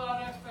spelled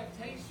out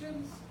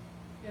expectations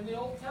in the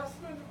Old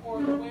Testament,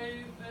 or the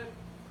way that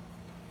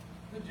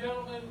the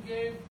gentleman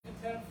gave the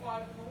 10,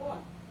 5, and the 1?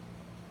 10,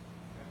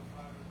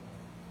 5, and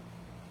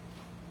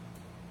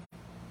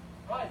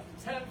 1. Right,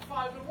 the 10,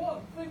 5, and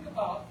 1.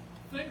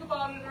 Think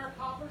about in our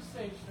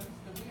conversations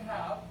that we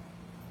have,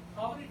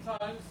 how many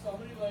times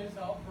somebody lays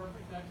out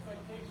perfect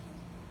expectations.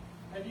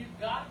 Have you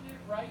gotten it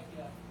right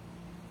yet?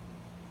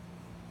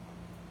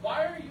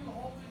 Why are you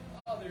holding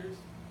others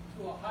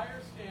to a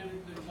higher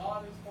standard than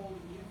God is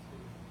holding you to?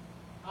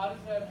 How does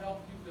that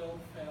help you build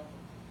a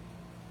family?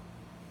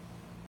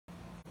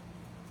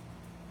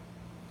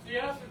 So you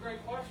asked a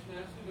great question,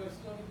 actually, do I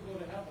still need to go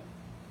to heaven?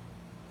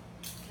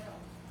 Yeah.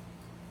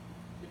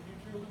 If you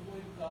truly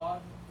believe God,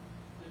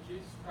 that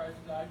Jesus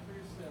Christ died for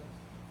your sins,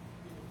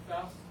 you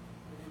confess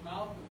with your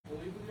mouth and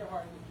believe with your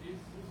heart that Jesus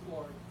is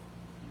Lord,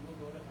 you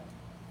will go to heaven.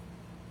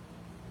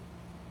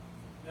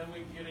 Then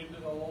we can get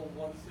into the whole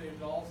one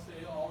saved, all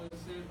is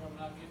saved. I'm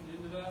not getting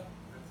into that.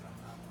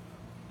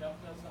 Yep,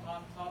 that's a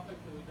hot topic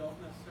that we don't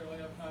necessarily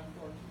have time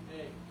for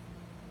today.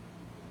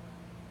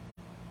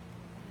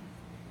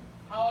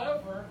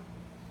 However,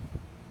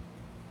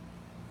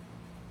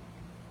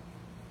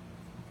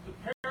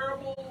 the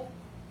parable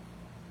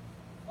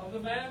of the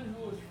man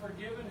who was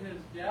forgiven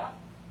his debt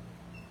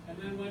and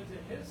then went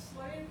to his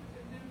slave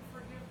and didn't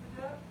forgive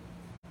the debt.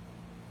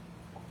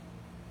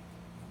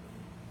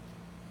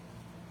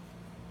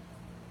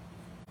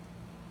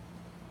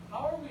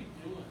 How are we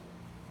doing?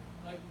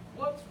 Like,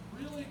 what's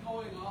really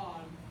going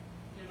on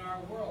in our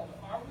world?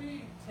 Are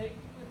we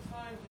taking the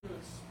time to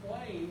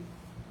explain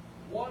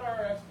what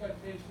our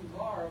expectations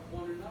are of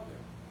one another?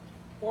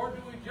 Or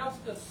do we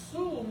just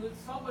assume that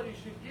somebody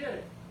should get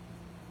it?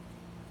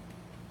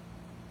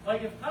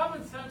 Like, if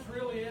common sense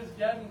really is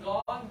dead and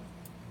gone,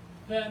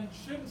 then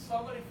shouldn't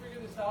somebody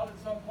figure this out at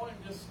some point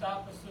and just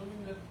stop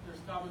assuming that there's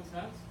common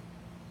sense?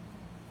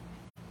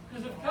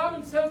 Because if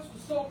common sense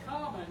was so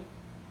common,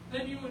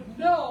 then you would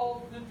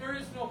know that there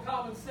is no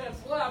common sense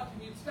left,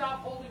 and you'd stop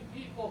holding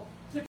people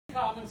to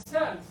common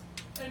sense.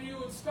 And you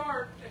would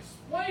start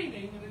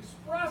explaining and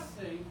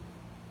expressing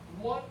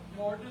what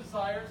your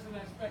desires and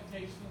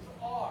expectations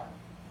are.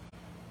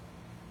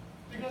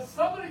 Because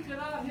somebody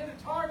cannot hit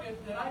a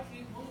target that I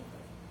keep moving,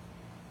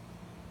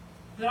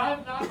 that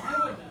I'm not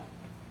giving them.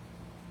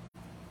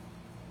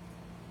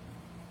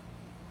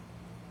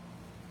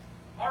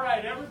 All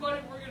right, everybody,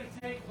 we're going to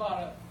take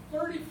about a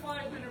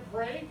 35-minute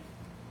break.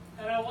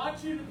 And I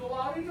want you to go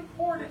out into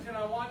Portage, and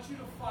I want you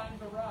to find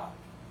the rock.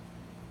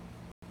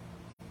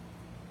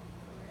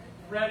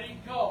 Ready,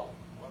 go.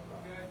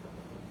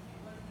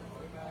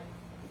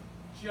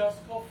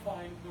 Just go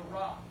find the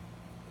rock.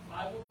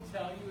 I will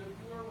tell you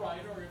if you are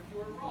right or if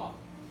you are wrong.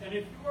 And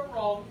if you are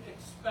wrong,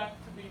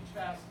 expect to be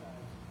chastised.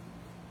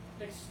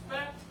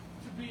 Expect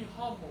to be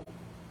humbled.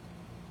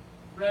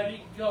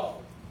 Ready,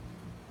 go.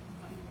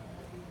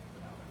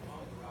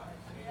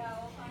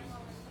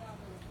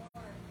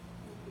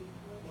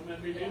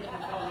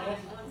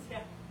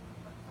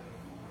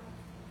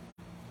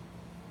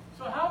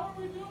 So how are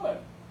we doing?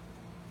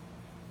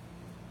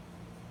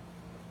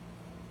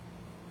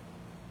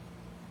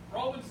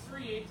 Romans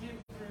 3:18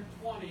 through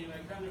 20, and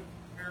I kind of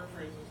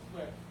paraphrase this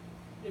quick.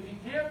 If you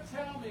can't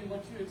tell me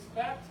what you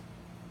expect,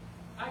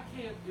 I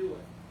can't do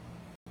it.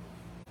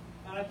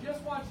 And I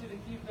just want you to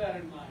keep that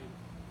in mind.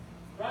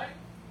 Right?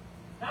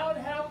 Now it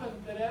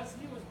happened that as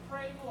he was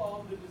praying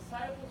along, the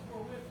disciples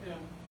were with him,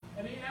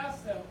 and he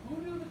asked them, "Who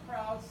do the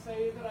crowds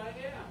say that I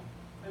am?"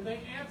 And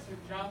they answered,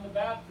 "John the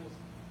Baptist,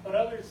 but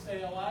others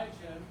say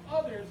Elijah, and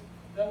others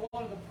that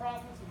one of the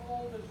prophets of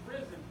old is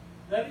risen."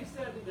 Then he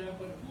said to them,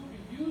 "But who do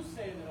you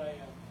say that I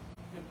am?"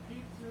 And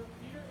Peter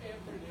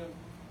answered him,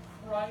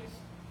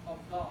 "Christ of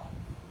God."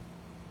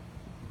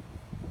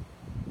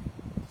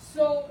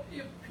 So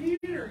if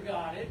Peter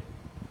got it,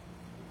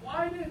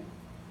 why did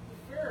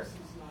the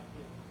Pharisees not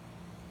get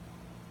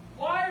it?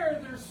 Why are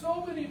there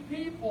so many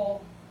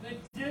people that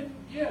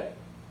didn't get it?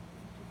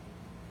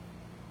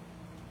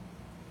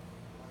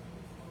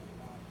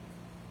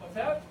 What's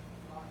that?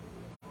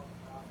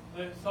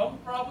 Some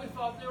probably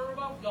thought they were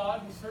above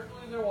God, and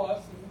certainly there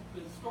was.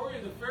 And the story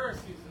of the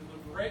Pharisees is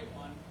a great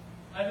one.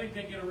 I think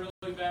they get a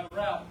really bad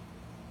rap.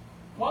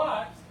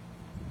 But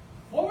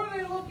what were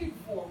they looking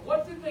for?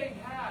 What did they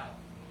have?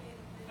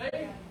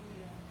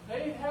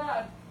 They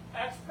had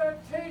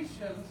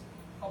expectations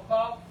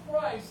about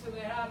Christ, and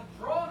they had it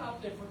drawn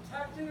up. They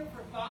protected it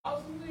for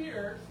thousands of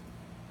years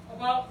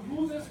about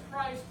who this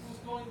Christ was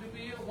going to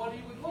be and what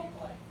he would look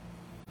like,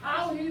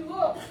 how he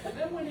looked. And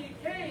then when he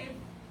came,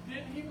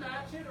 did he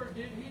match it or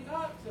did he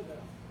not to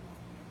them?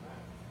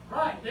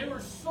 Right. They were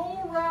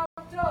so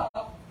wrapped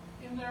up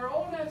in their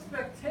own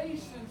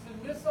expectations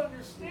and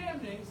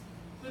misunderstandings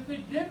that they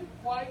didn't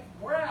quite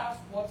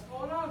grasp what's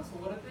going on. So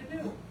what did they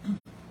do?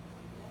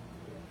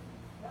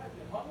 Right.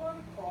 They hung on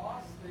a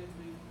cross. They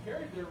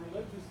carried their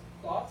religious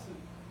thoughts. And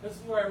this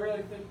is where I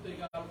really think they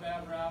got a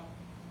bad rap.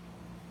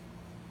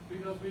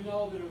 Because we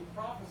know that it was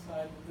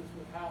prophesied that this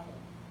would happen.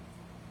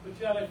 But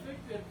yet I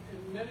think that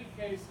in many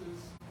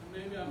cases, and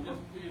maybe I'm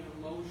just being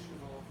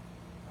emotional,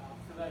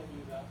 because I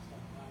do that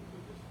sometimes,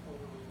 I'm just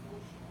overly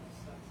emotional,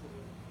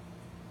 sensitive.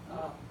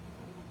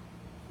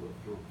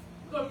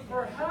 But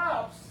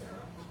perhaps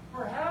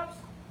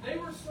they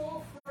were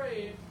so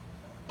afraid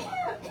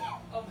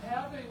of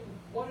having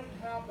what had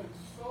happened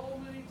so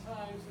many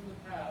times in the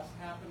past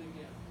happen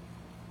again,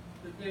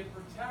 that they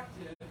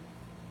protected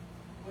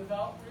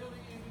without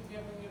really even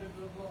giving it a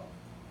good look,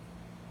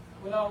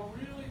 without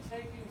really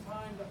taking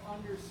time to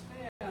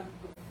understand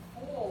the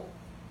full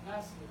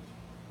message,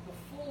 the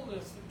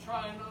fullness, and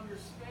try and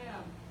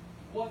understand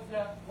what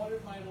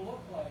it might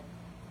look like.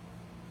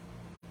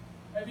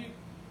 Have you?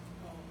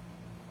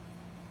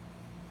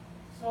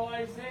 So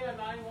Isaiah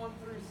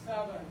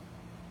 9:1-7.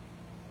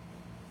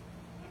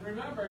 And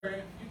remember,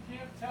 if you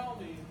can't tell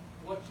me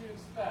what you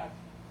expect,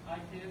 I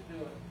can't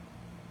do it.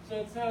 So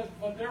it says,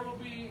 but there will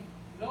be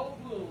no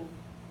gloom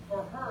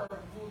for her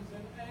who is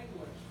in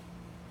anguish.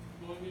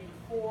 Going into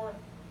 4,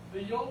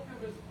 the yoke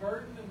of his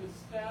burden and the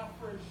staff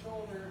for his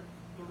shoulder,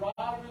 the rod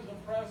of his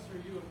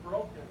oppressor you have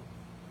broken.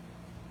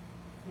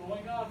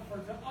 Going on, for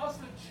to us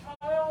a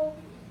child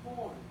is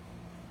born.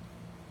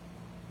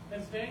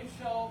 His name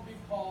shall be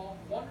called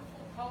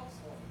Wonderful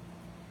Counselor,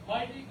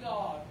 Mighty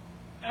God,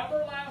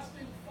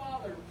 Everlasting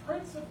Father,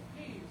 Prince of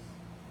Peace.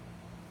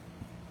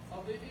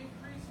 Of the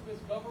increase of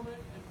his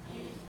government and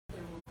peace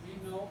there will be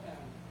no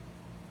end.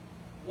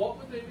 What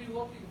would they be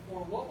looking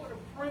for? What would a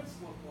prince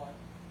look like?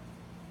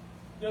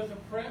 Does a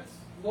prince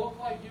look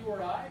like you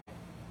or I?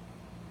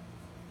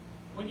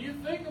 When you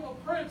think of a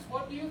prince,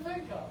 what do you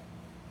think of?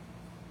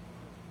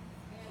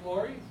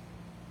 Glory?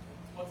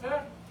 What's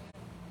that?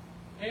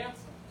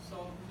 Handsome. So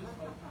just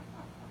like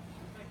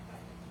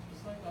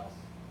us.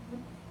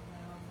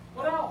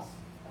 What else?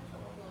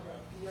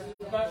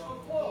 Special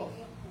clothes.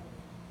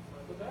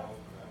 What's that?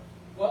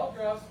 Well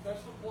dressed,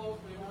 special clothes,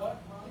 maybe what?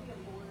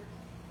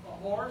 A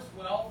horse,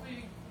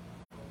 wealthy,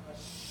 a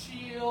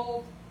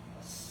shield,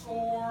 a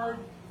sword,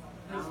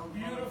 this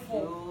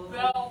beautiful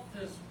belt,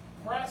 this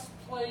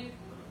breastplate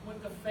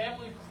with the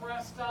family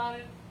crest on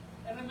it,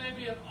 and then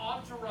maybe an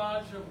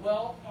entourage of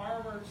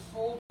well-armored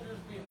soldiers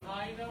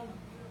behind them.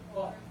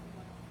 Well,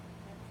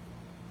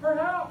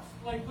 perhaps,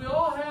 like we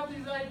all have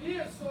these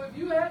ideas. So if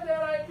you had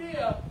that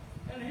idea,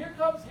 and here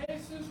comes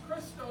Jesus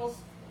Christos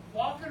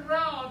walking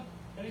around,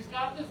 and he's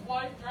got this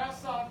white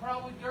dress on,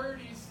 probably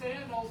dirty,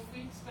 sandals,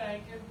 feet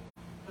stanking,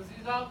 because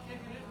he's out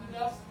kicking it in the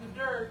dust and the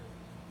dirt.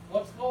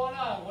 What's going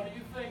on? What are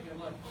you thinking?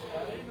 Like,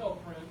 there you go,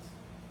 Prince.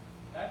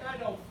 That guy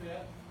don't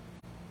fit.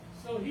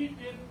 So he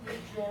didn't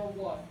meet your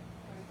what?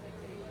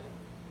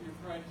 Your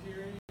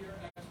criteria, your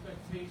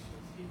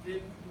expectations. He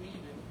didn't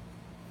meet it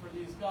for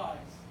these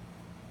guys.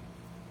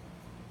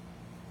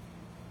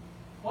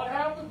 What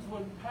happens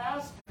when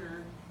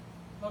pastor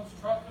comes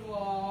trucking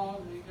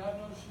along and he got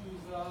no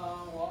shoes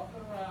on,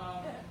 walking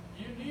around?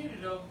 You needed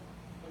him,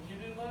 but you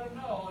didn't let him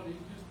know, and he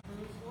just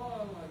cruised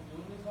along, like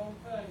doing his own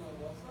thing, like,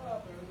 what's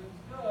up,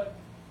 everything's good,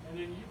 and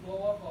then you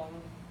blow up on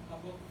him, on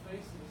both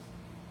faces,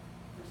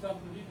 for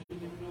something he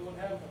didn't even know what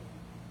happened.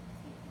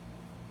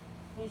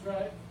 Who's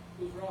right?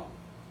 Who's wrong?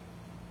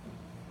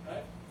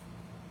 Right?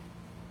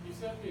 You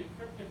sent me a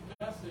cryptic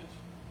message,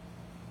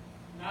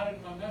 not in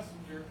my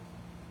messenger,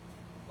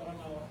 but on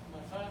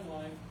my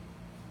timeline,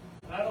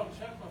 and I don't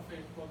check my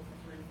Facebook for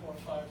 3, 4,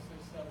 5, 6,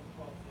 7,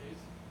 12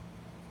 days.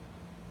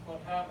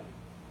 What's happening?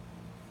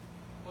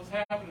 What's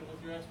happening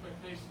with your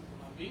expectations?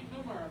 Am I meeting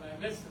them or am I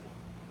missing them?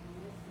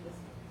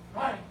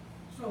 Right.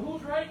 So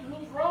who's right and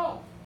who's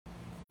wrong?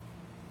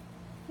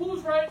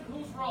 Who's right and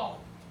who's wrong?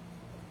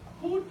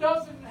 Who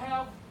doesn't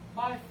have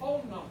my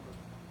phone number?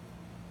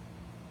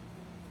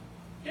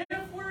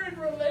 If we're in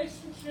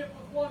relationship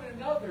with one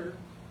another,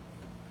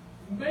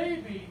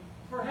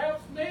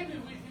 perhaps maybe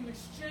we can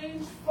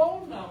exchange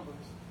phone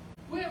numbers.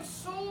 We have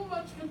so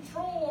much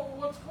control over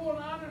what's going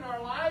on in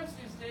our lives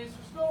these days,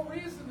 there's no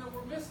reason that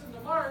we're missing the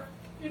mark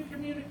in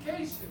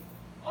communication.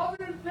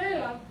 Other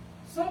than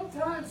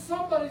sometimes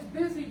somebody's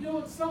busy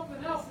doing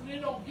something else and they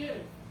don't get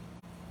it.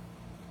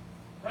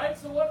 Right?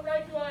 So what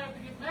right do I have to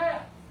get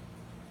mad?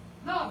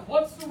 None.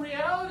 What's the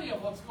reality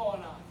of what's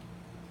going on?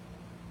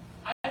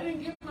 I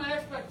didn't get my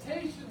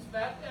expectations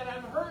met, and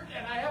I'm hurt,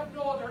 and I have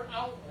no other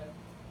outlet.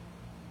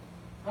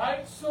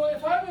 Right? So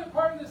if I'm a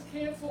part of this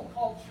cancel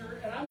culture,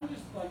 and I'm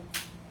just like,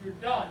 you're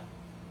done,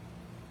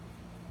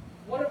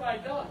 what have I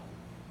done?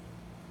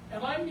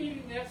 Am I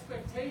meeting the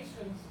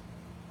expectations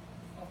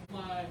of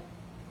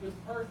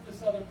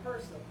this other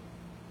person?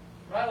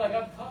 Right? Like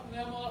I'm cutting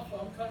them off,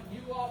 I'm cutting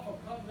you off, I'm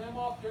cutting them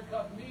off, they're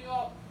cutting me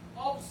off.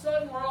 All of a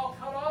sudden, we're all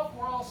cut off,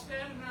 we're all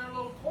standing in our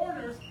little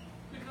corners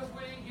because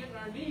we ain't getting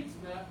our needs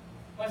met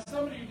by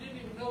somebody who didn't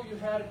even know you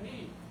had a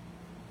need.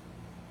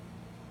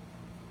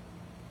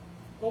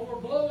 But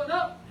we're blowing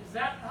up. Is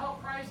that how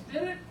Christ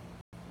did it?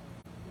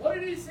 What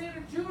did he say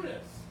to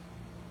Judas?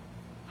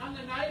 On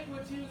the night in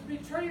which he was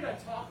betrayed, I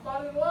talk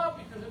about it a lot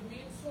because it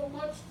means so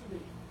much to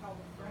me.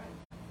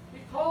 He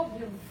called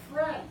him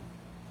friend.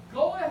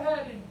 Go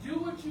ahead and do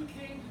what you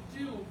came to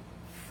do,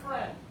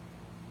 friend.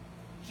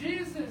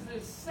 Jesus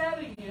is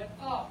setting it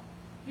up.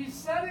 He's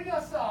setting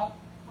us up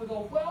with a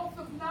wealth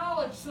of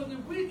knowledge so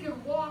that we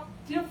can walk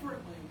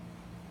differently.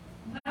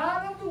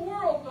 Not of the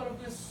world, but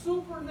of this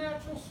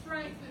supernatural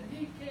strength that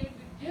He came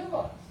to give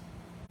us.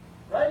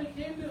 Right?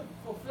 He came to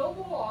fulfill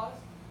the laws,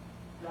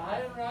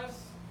 die and rest,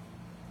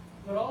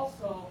 but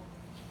also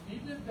He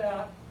did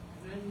that,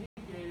 and then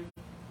He gave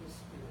the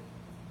Spirit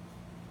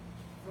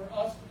for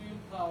us to be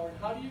empowered.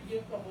 How do you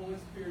get the Holy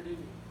Spirit in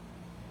you?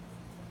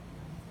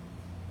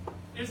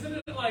 Isn't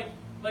it like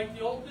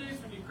the old days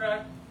when you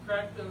crack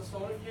the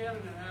soda can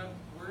and it had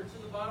words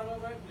in the bottom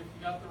of it, if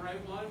you got the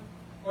right one?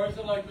 Or is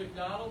it like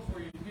McDonald's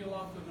where you peel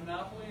off the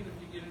Monopoly and if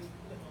you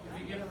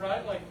get it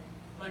right, like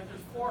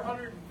there's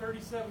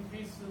 437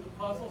 pieces of the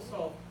puzzle,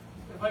 so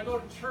if I go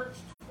to church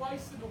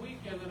twice in a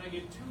weekend, then I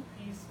get 2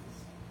 pieces.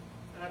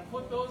 And I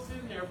put those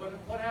in there, but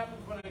what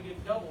happens when I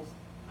get doubles?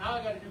 Now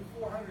I got to do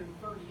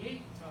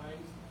 438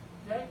 times.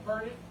 Dang,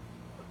 burn it.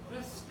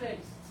 This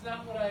stinks. It's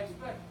not what I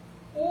expect.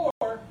 Or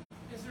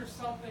is there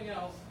something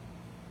else?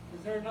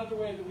 Is there another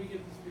way that we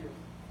get the Spirit?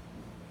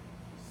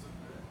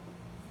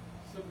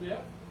 Submit.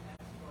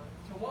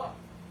 To what?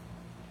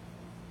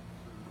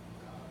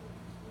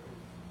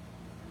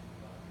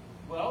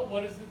 Well,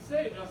 what does it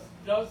say?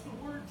 Does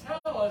the Word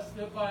tell us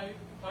that by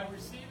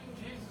receiving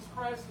Jesus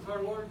Christ as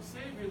our Lord and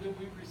Savior, that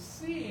we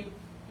receive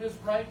His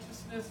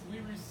righteousness, we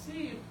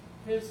receive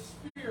His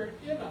Spirit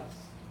in us?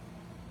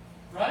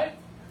 Right?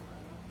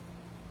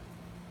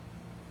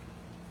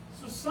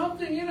 So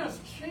something in us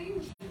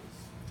changes.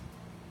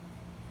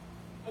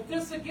 But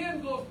this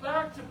again goes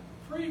back to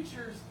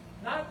preachers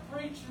not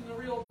preaching the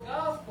real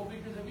gospel,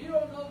 because if you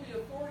don't know the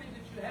authority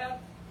that you have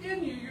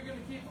in you, you're going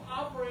to keep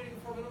operating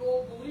from an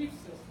old belief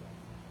system.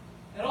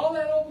 And all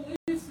that old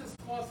belief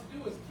system wants to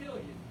do is kill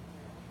you.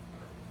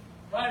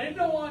 Right? It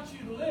don't want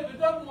you to live. It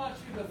doesn't want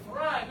you to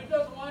thrive. It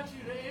doesn't want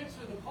you to answer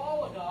the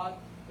call of God.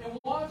 It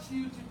wants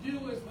you to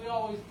do as we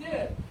always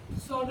did.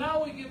 So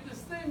now we get this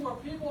thing where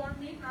people aren't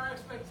meeting our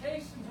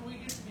expectations and we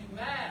get to be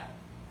mad.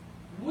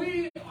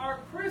 We are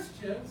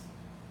Christians,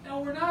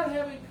 and we're not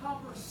having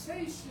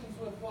conversations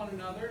with one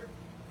another.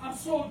 I'm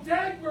so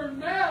daggone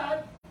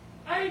mad,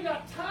 I ain't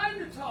got time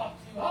to talk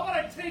to you. How about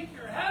I take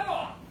your head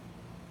off?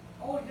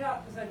 Oh yeah,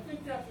 because I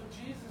think that's what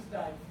Jesus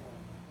died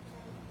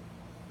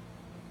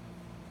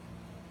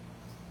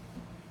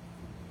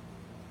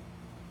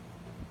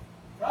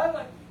for. Right?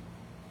 Like,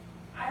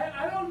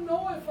 I don't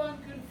know if I'm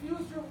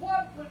confused or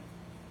what, but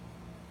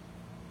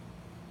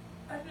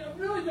I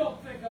really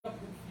don't think I'm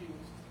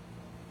confused.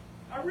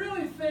 I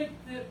really think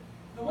that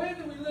the way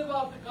that we live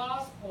out the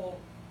gospel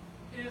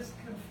is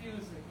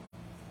confusing.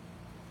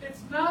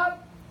 It's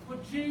not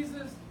what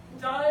Jesus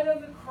died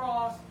on the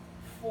cross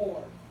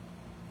for.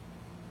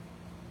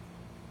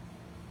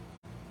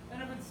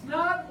 And if it's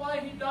not why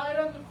He died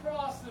on the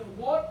cross, then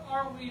what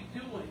are we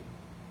doing?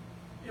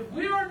 If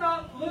we are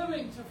not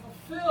living to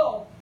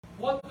fulfill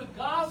what the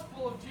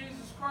gospel of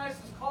Jesus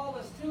Christ has called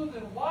us to,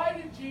 then why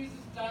did Jesus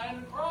die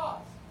on the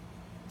cross?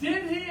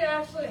 Did He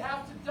actually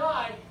have to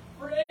die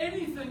for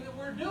anything that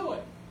we're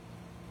doing?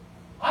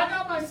 I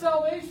got my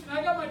salvation.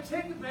 I got my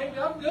ticket, baby.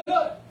 I'm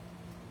good.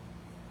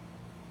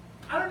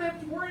 I don't have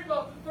to worry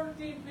about the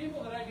 13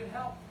 people that I can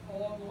help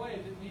along the way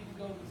that need to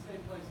go to the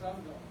same place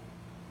I'm going.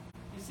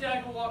 You see,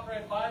 I can walk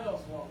right by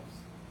those loaves.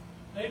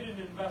 They didn't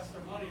invest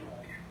their money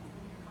right.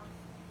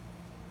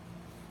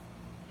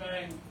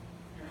 Bang,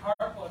 your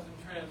heart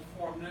wasn't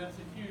transformed, and that's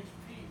a huge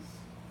piece.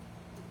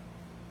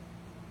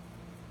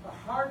 Our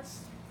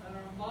hearts and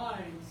our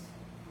minds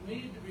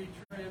need to be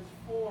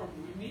transformed.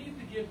 We need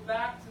to get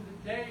back to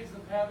the days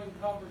of having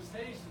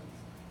conversations.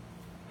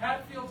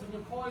 Hatfields and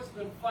McCoys have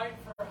been fighting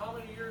for how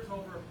many years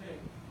over a pig?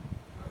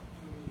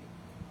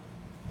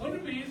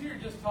 Wouldn't it be easier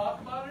to just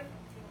talk about it?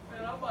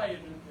 Man, I'll buy you a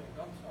new pig.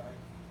 I'm sorry.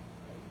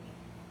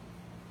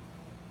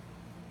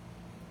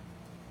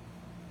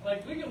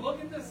 Like, we can look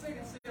at this thing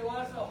and say, well,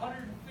 that's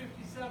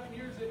 157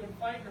 years they've been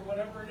fighting or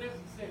whatever it is,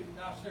 and say,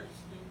 gosh, they're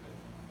stupid.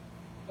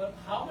 But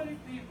how many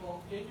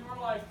people in your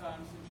lifetime,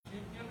 since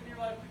you've given your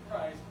life to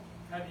Christ,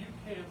 have you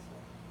canceled?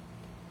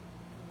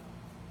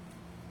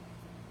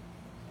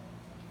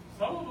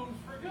 Some of them's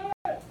for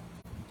good.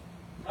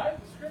 Right?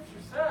 The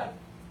Scripture said.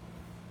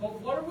 But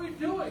what are we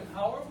doing?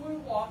 How are we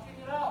walking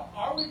it out?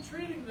 Are we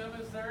treating them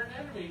as they're an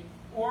enemy?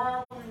 Or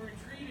are we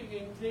retreating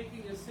and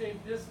taking a safe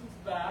distance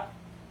back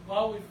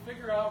while we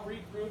figure out,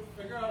 regroup,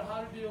 figure out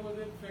how to deal with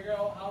it, figure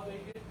out how they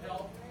get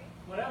help,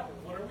 whatever.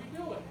 What are we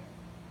doing?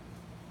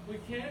 We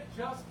can't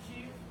just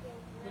keep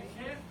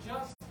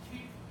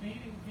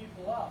beating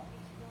people up.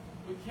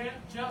 We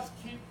can't just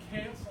keep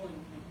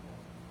canceling people.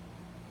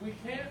 We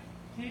can't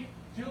keep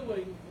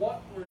doing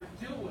what we're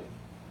doing.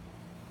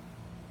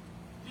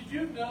 Did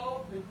you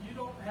know that you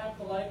don't have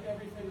to like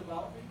everything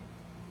about me?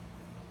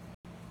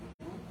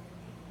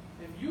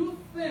 If you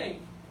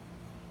think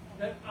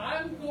that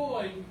I'm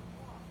going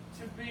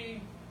to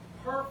be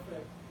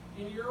perfect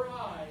in your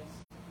eyes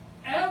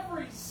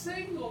every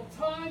single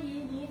time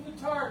you move the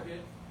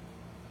target,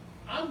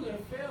 I'm going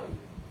to fail you.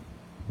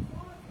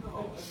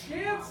 the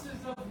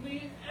chances of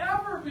me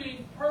ever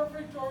being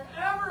perfect or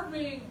ever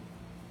being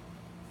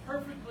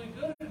perfectly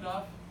good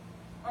enough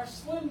are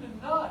slim to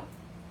none.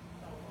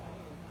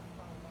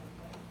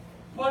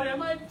 But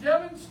am I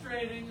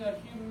demonstrating a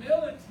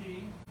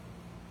humility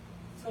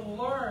to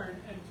learn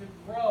and to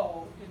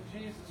grow in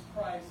Jesus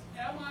Christ?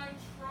 Am I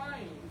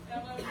trying?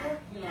 Am I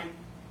working on it?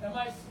 Am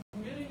I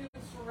submitting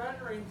and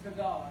surrendering to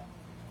God?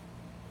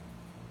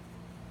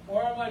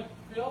 Or am I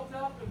built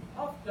up and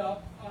puffed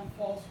up on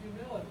false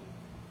humility?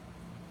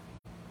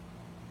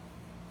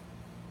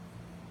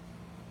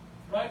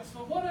 Right? So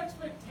what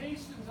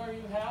expectations are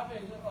you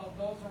having of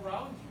those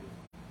around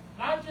you?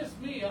 Not just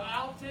me.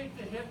 I'll take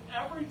the hit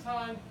every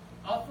time.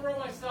 I'll throw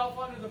myself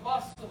under the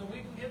bus so that we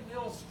can get an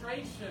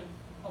illustration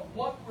of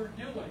what we're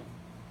doing.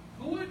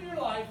 Who in your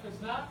life is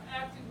not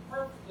acting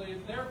perfectly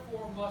and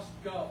therefore must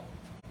go?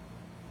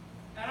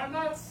 And I'm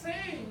not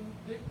saying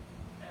that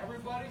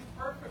everybody's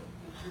perfect,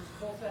 that you're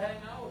supposed to hang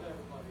out with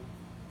everybody.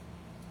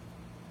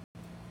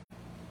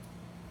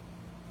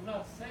 I'm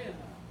not saying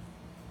that.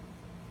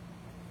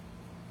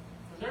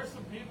 Because there's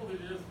some people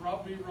that just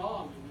rub me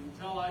wrong, and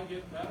until I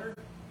get better,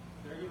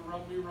 they're going to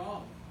rub me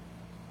wrong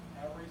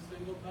every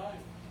single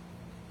time.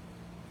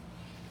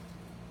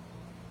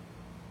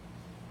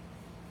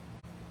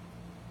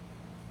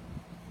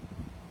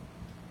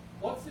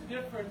 What's the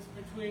difference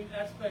between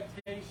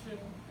expectation and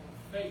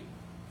faith?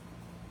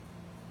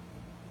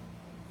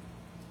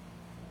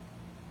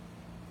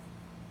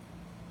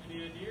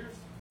 Any ideas?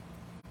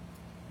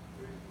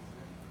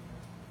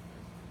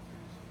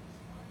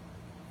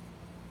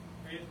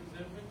 Faith is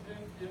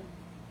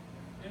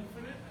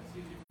infinite. That's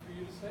easy for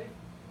you to say.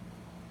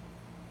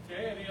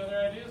 Okay, any other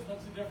ideas?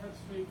 What's the difference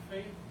between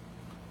faith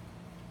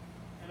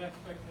and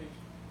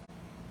expectation?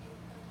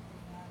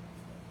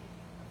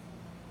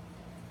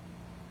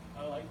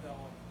 I like that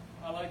one.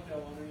 I like that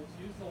one, and it's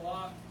used a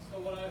lot. So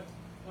what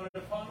I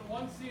found,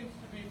 one seems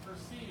to be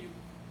perceived,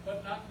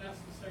 but not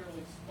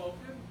necessarily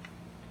spoken,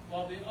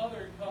 while the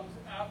other comes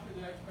after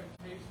the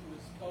expectation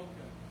is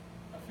spoken.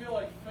 I feel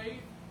like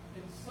faith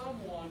in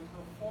someone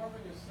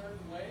performing a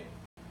certain way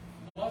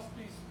must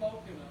be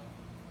spoken of.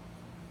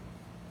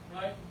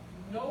 Right?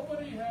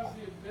 Nobody has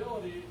the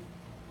ability,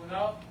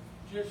 without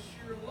just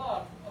sheer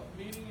luck, of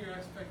meeting your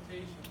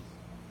expectations.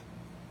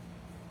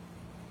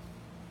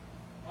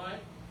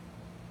 Right?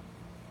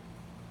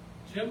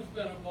 Jim's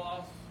was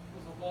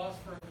a boss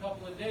for a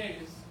couple of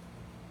days.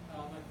 I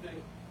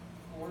think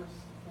 4 to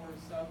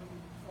 7,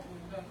 something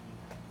like that.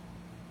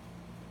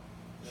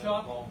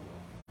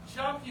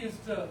 Chuck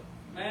used to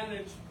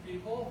manage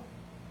people.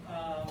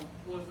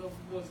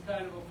 Was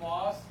kind of a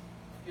boss.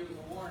 He was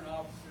a warrant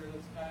officer.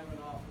 That's kind of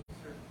an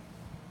officer.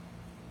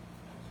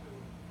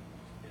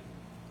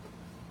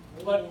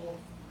 But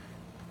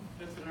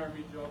it's an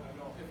Army joke.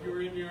 If you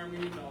were in the Army,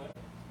 you know it.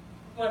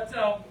 But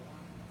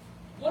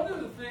one of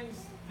the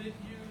things that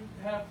you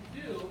have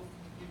to do,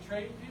 you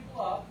train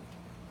people up,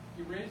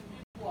 you raise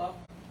people up,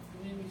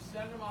 and then you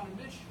send them on a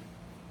mission.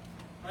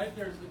 Right?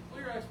 There's a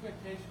clear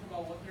expectation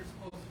about what they're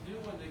supposed to do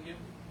when they get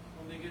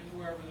to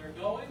wherever they're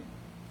going.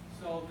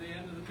 So the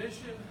end of the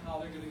mission, how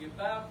they're going to get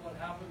back, what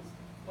happens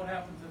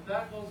if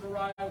that goes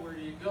awry, where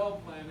do you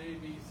go, plan A,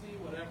 B, C,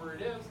 whatever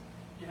it is.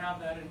 You have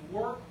that in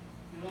work.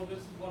 You know, this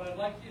is what I'd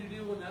like you to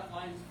do when that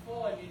line's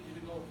full. I need you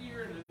to go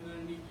here, and then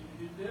I need you to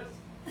do this.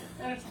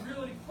 And it's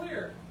really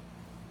clear.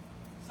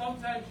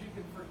 Sometimes you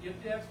can forget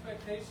the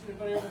expectation.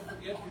 Anybody ever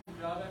forget your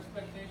job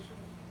expectation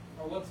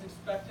or what's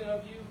expected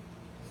of you?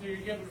 So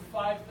you're given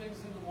 5 things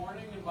in the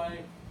morning, and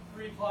by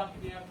 3 o'clock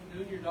in the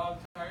afternoon, your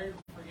dog's tired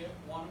and forget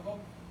one of them.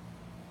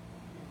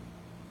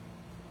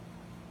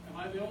 Am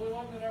I the only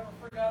one that ever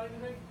forgot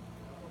anything?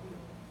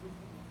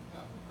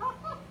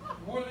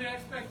 What are the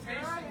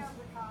expectations? There I have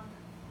the comment.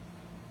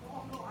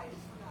 Oh, no, I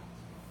just forgot.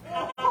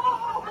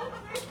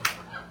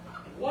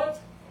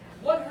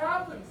 What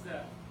happens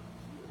then?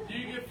 Do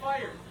you get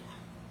fired?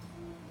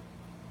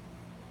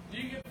 Do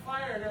you get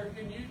fired, or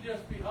can you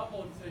just be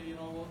humble and say, you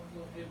know,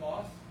 well, hey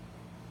boss,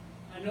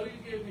 I know you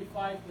gave me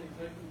 5 things.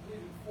 I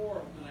completed 4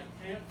 of them, and I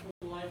can't for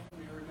the life of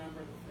me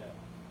remember the 5th.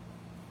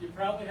 You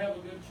probably have a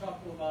good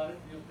chuckle about it,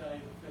 and he'll tell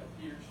you the 5th.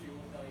 He or she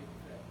will tell you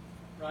the 5th.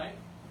 Right?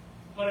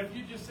 But if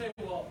you just say,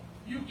 well,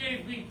 you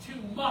gave me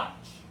too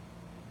much,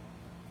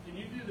 and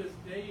you do this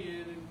day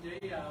in and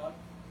day out,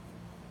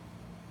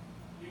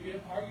 you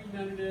get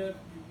argumentative,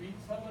 you beat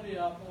somebody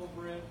up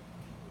over it.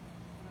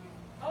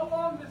 How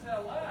long does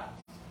that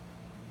last?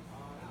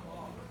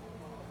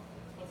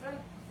 What's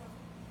that?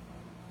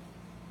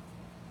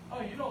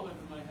 Oh, you don't live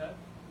in my head.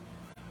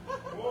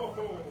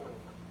 Whoa.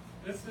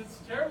 It's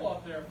terrible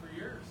up there for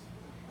years.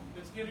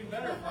 It's getting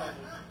better, probably.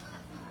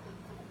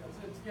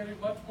 It's getting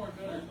much more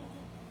better.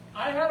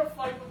 I had a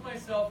fight with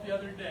myself the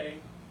other day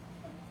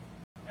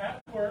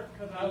at work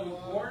because I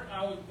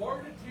was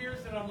bored to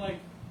tears, and I'm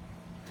like,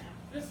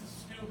 this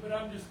is stupid.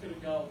 I'm just going to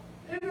go.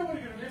 Ain't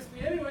nobody going to miss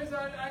me anyways.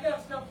 I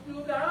got stuff to do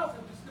at the house.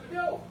 I'm just going to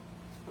go.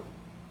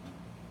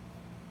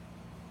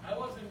 I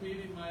wasn't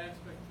meeting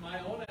my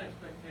own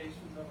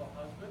expectations of a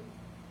husband.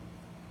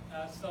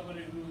 as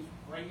somebody who's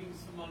bringing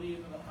some money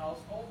into the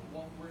household,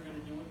 what we're going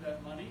to do with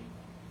that money.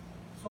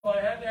 So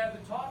I had to have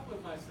the talk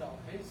with myself.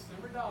 Hey,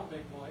 simmer down,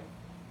 big boy.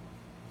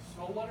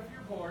 So what if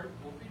you're bored?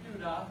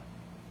 Whoopie-doo-dah.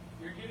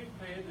 You're getting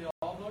paid. They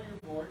all know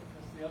you're bored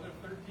because the other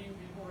 13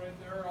 people right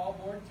there are all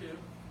bored too.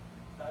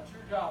 That's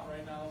your job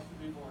right now, is to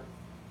be bored.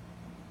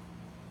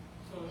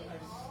 So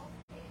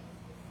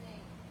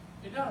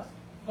it does.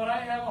 But I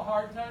have a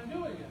hard time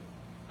doing it.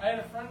 I had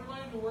a friend of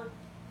mine who worked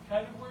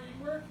kind of where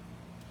you work,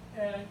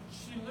 and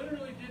she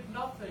literally did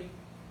nothing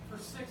for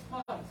 6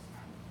 months.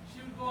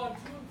 She would go on 2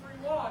 and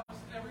 3 walks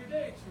every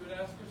day. She would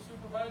ask her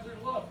supervisor,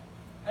 look,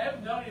 I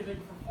haven't done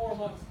anything for 4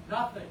 months.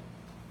 Nothing.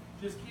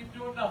 Just keep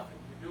doing nothing.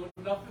 You're doing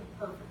nothing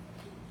perfect.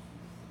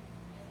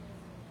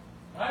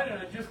 Right? And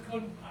I just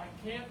couldn't, I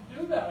can't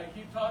do that. I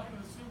keep talking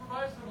to the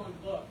supervisor. I'm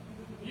like, look,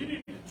 you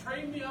need to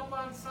train me up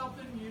on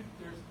something.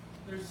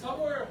 There's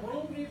somewhere a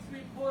broom needs to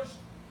be pushed.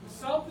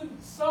 Something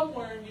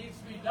somewhere needs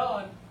to be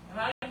done. And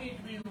I need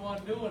to be the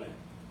one doing it.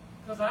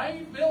 Because I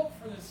ain't built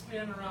for this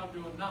standing around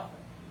doing nothing.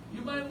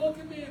 You might look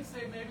at me and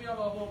say, maybe I'm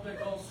a little bit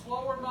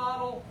slower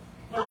model,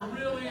 but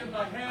really in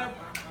my head,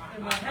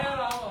 I'm a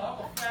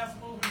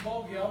fast-moving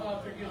bogey. I'm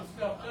out there getting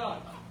stuff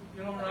done.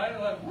 You know, right?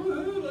 I'm like,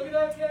 woohoo, look at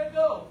that cat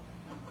go.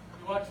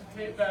 You watch the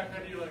tape back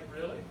and you're like,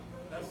 really?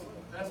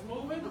 That's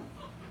moving?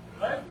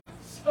 Right?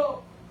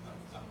 So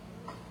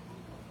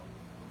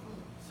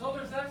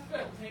there's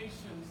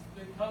expectations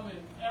that come in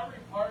every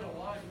part of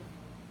life.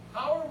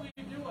 How are we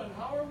doing?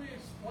 How are we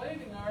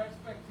explaining our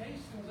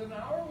expectations? And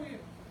how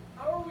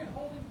are we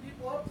holding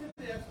people up to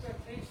the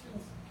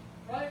expectations?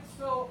 Right?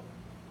 So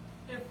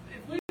if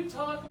we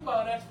talk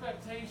about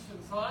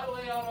expectations, so I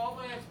lay out all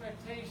my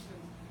expectations,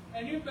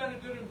 and you've been a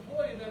good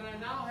employee, then I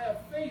now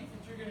have faith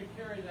that you're going to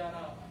carry that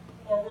out.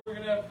 Or we're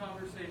going to have a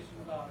conversation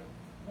about it.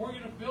 We're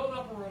going to build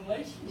up a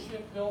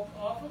relationship built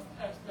off of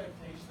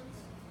expectations,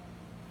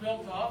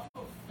 built off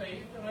of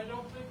faith, and I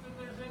don't think that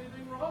there's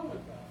anything wrong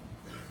with that.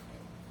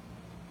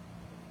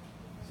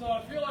 So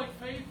I feel like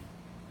faith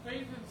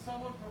in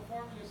someone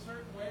performing a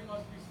certain way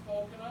must be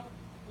spoken of.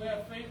 We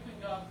have faith in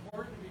God's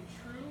word to be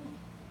true,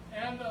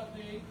 and of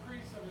the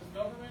increase of his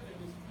government and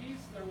his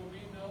peace there will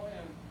be no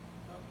end.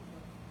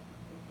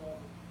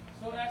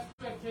 So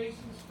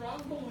expectations,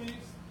 strong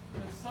beliefs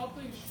that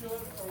something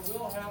should or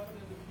will happen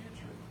in the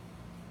future.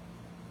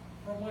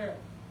 From where?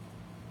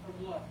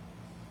 From what?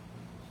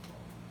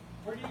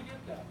 Where do you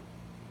get that?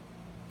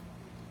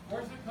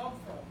 Where does it come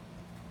from?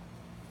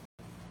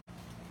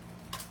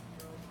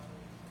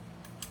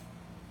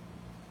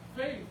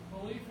 Faith,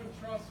 belief and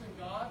trust in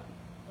God,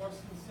 or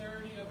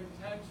sincerity of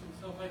intention.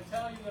 So if I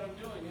tell you that I'm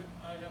doing it,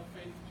 I have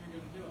faith that you're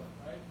going to do it,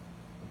 right?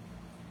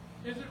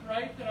 Is it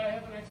right that I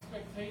have an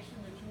expectation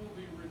that you will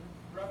be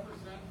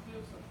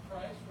representatives of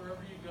Christ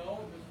wherever you go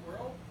in this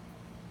world?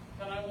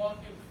 Can I walk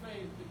in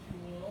faith that you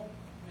will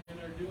and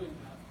are doing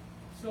that?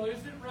 So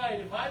is it right,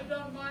 if I've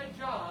done my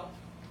job,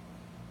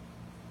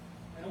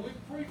 and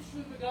we've preached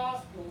through the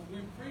Gospels,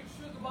 we've preached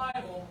through the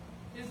Bible,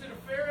 is it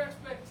a fair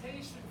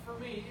expectation for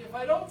me, if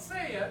I don't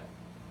say it,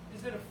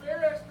 is it a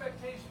fair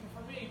expectation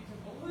for me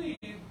to believe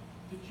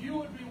that you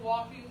would be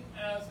walking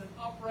as an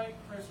upright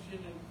Christian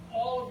in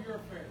all of your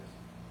affairs?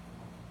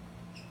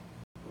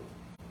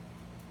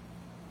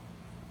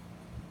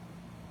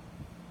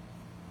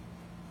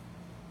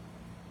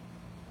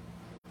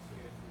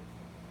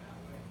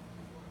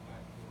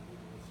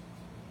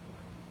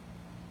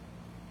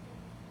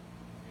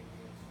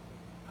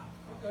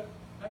 Okay,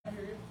 I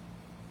hear you.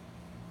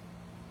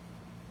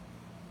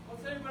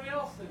 What's everybody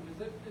else think?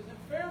 Is it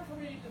fair for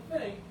me to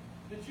think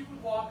that you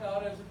would walk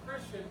out as a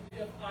Christian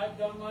if I've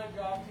done my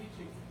job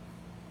teaching?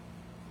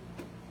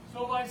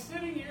 So by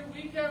sitting here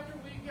week after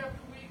week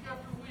after week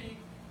after week,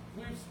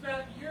 we've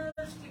spent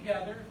years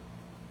together.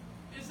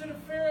 Is it a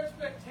fair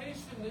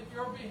expectation that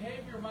your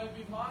behavior might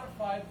be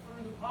modified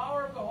through the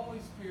power of the Holy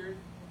Spirit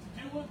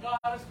to do what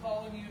God is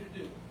calling you to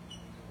do?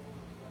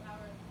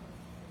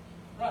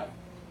 Right.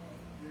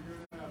 You're going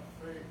to have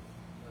faith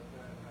that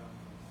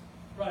happens.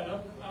 Right.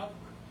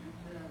 You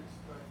can't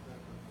expect that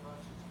the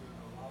flesh is going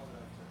to allow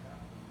that to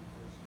happen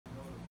because you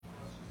know the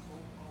flesh is so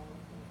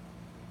powerful.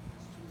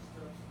 It's 2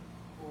 steps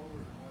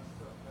forward and 1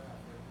 step back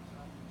every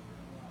time you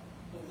turn around.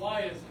 But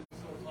why is it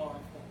so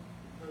powerful?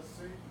 Because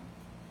Satan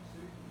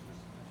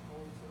just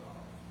controls it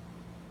all.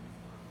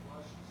 Our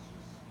flesh is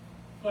just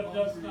But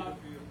does hungry not.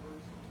 to be a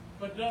person.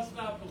 But does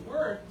not the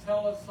Word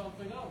tell us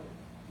something of it?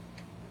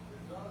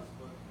 It does,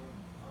 but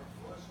our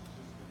flesh is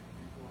just going to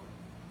keep going.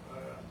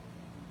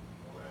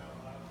 Well,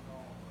 I don't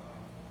know.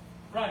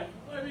 Right.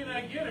 I mean,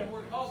 I get it.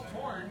 We're called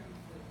torn.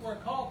 We're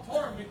called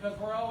torn because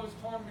we're always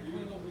torn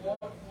between the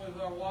walk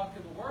with our walk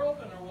in the world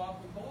and our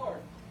walk with the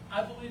Lord.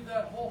 I believe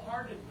that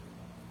wholeheartedly.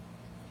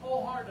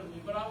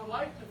 But I would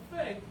like to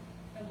think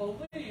and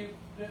believe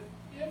that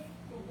if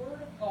the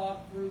Word of God,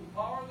 through the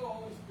power of the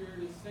Holy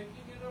Spirit, is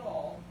sinking in at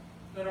all,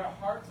 that our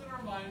hearts and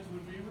our minds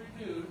would be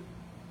renewed.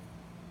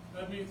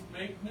 That means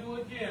make new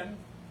again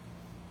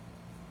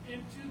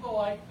into the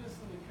likeness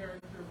and the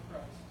character of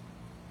Christ.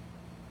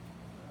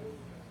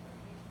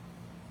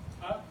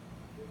 Huh?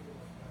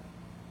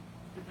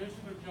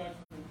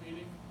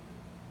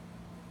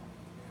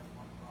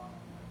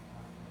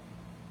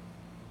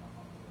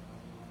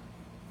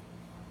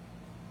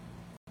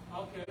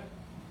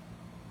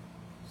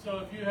 So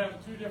if you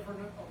have two different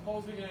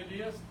opposing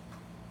ideas,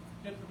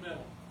 hit the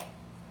middle.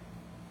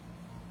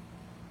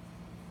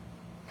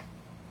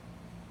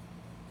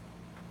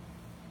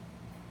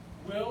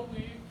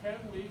 Can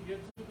we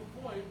get to the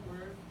point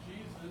where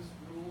Jesus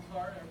rules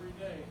our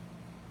everyday?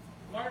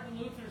 Martin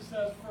Luther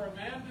says, "For a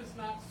man does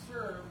not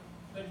serve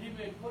that he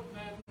may put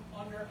men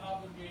under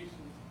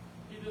obligations.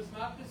 He does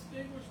not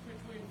distinguish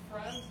between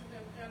friends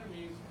and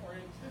enemies or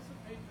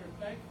anticipate their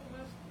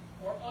thankfulness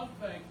or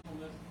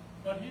unthankfulness,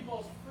 but he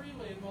most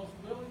freely and most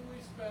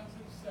willingly spends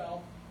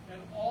himself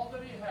and all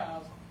that he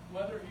has,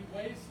 whether he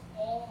wastes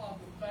all on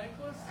the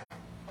thankless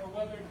or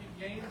whether he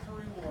gains a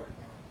reward."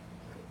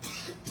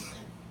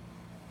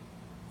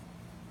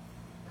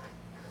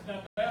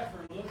 Not bad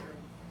for a Lutheran.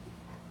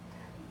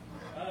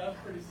 That's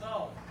pretty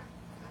solid.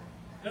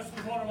 This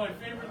was one of my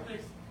favorite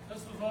things.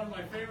 This was one of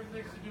my favorite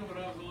things to do when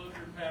I was a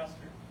Lutheran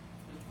pastor.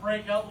 Is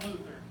break out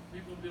Luther.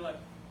 People would be like,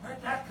 "Where'd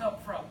that come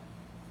from?"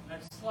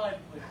 Next slide,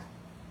 please.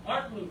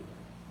 Martin Luther.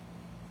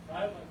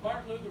 Right? Like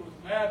Martin Luther was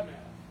a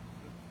madman.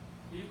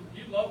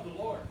 He loved the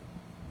Lord.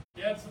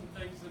 He had some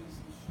things and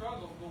some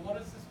struggles, but what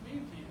does this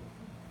mean to you?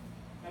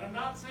 And I'm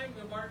not saying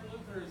that Martin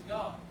Luther is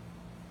God.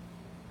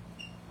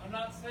 I'm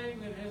not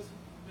saying that his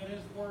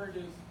word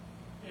is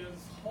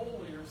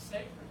holy or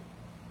sacred.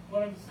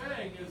 What I'm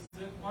saying is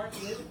that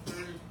Martin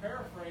Luther is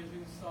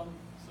paraphrasing some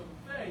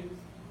things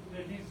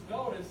that he's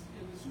noticed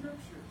in the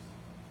Scriptures.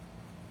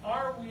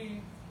 Are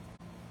we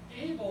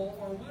able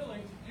or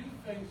willing to do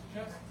things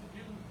just to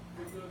do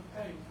the good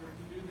things or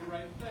to do the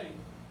right thing?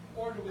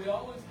 Or do we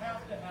always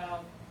have to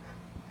have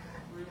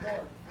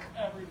reward for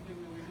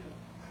everything that we do?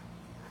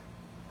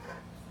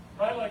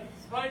 Right? Like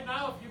right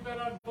now, if you've been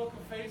on Book of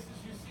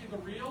Faces, you see the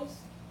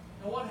reels.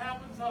 And what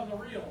happens on the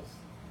reels?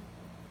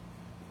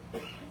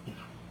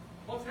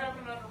 What's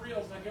happening on the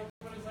reels? Like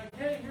everybody's like,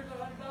 "Hey, here's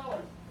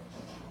 $100."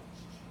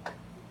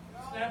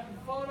 Snapping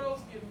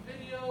photos, getting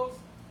videos.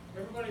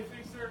 Everybody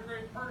thinks they're a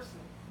great person.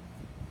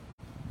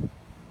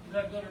 Is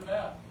that good or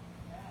bad?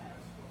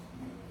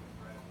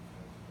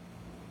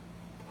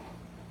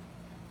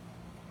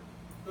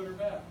 Good or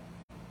bad?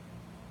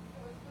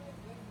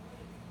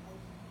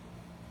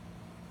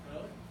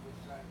 Really?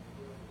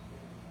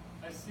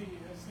 I see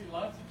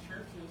lots of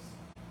churches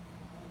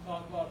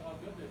talk about how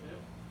good they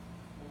did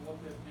and what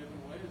they've given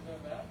away. Is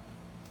that bad?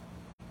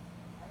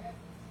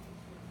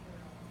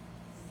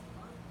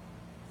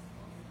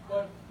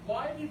 But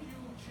why did you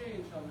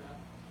change on that?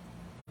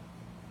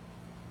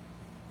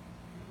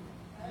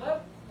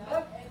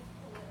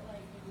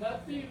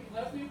 Let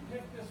me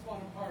pick this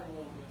one apart a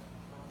little bit,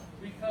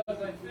 because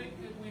I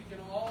think that we can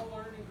all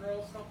learn and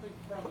grow something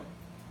from it.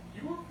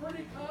 You were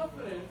pretty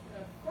confident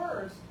at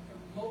first,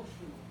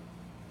 emotionally.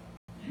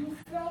 You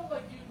felt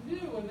like you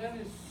knew, and then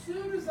as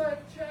soon as I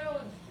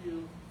challenged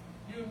you,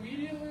 you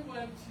immediately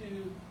went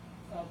to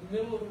the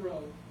middle of the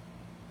road.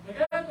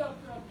 Like, I'm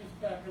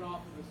just backing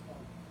off of this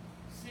one.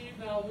 See,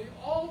 now we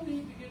all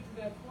need to get to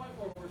that point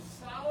where we're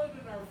solid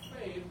in our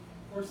faith,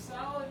 we're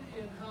solid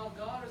in how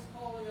God is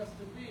calling us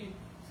to be,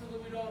 so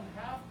that we don't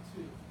have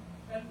to.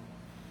 And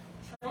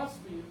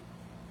trust me,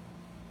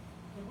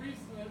 the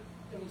reason that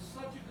it was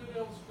such a good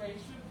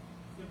illustration,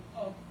 that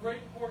a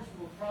great portion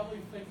were probably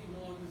thinking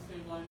along the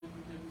same lines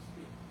we didn't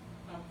speak.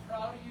 I'm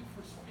proud of you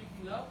for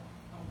speaking up.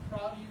 I'm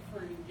proud of you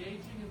for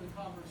engaging in the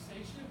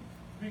conversation,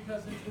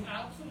 because it's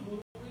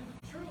absolutely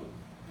the truth.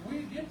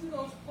 We get to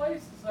those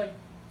places like,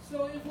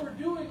 so if we're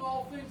doing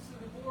all things to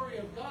the glory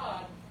of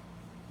God,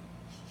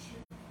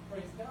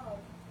 praise God.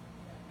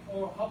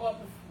 Or how about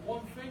the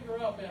one finger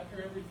up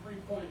after every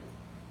three-pointer?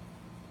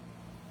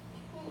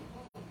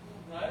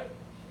 Right?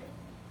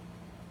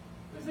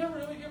 Is that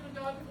really giving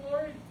God the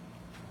glory?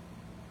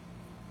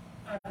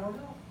 I don't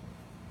know.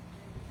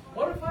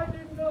 What if I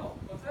didn't know?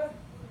 What's that?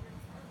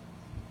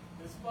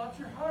 It's about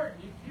your heart.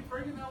 You keep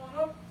bringing that one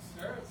up,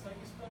 Sarah. It's like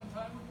you spend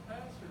time with the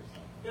pastor or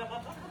something.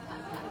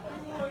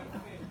 You wouldn't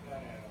think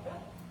that at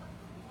all.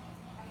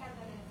 I had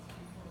that answer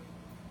before.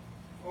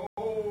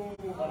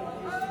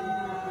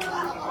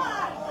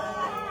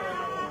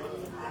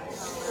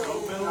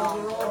 Middle of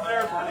the road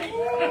there, buddy.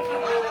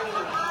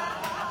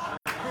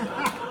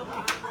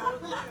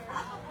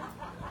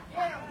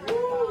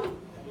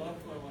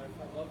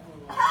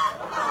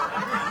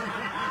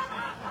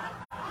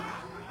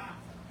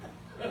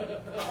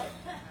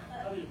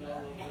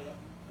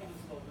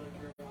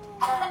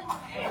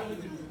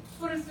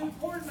 But it's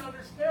important to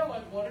understand,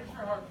 like, what is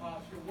your heart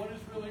posture? What is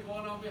really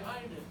going on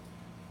behind it?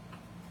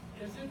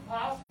 Is it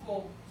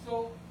possible?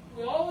 So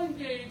we all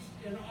engaged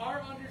in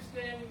our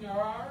understanding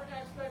or our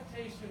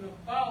expectation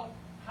about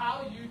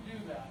how you do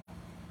that.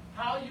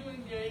 How you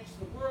engage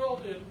the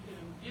world in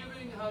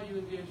giving, how you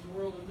engage the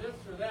world in this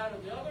or that or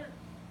the other.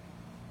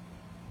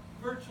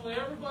 Virtually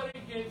everybody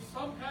gave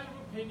some kind of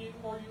opinion,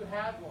 or you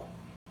had one.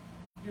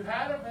 You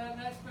had an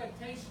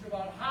expectation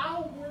about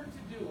how we're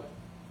to do it.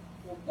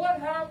 Well, what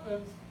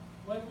happens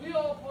when we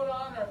all put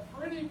on our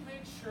pretty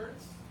big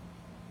shirts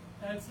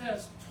and it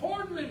says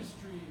Torn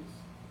Ministries,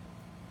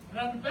 and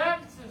on the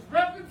back it says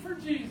Repping for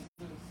Jesus,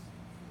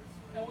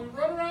 and we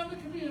run around the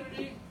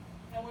community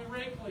and we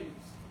rake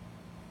leaves?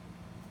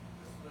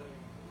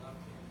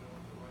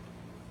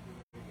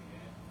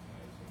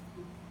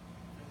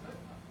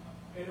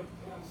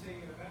 I'm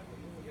saying it that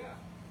way. Yeah.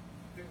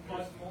 There's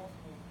But,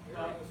 multiple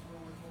areas where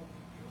we're told to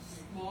do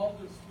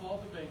things. small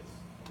debates.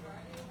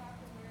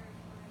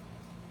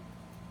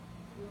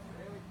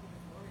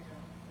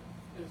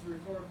 It's a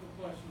rhetorical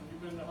question.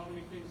 You've been to how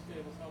many King's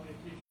tables? How many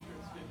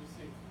T-shirts did you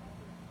see?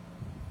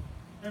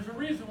 There's a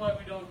reason why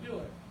we don't do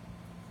it.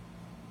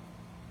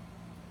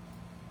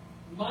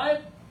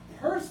 My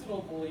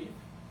personal belief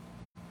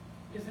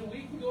is that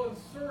we can go and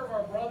serve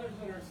our brothers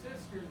and our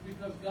sisters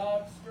because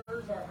God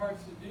stirs our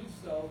hearts to do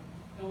so,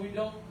 and we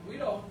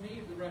don't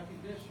need the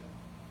recognition.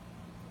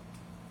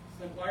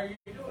 It's like, why are you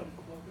doing it?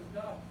 Well, because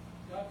God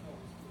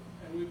told us to.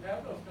 And we've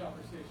had those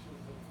conversations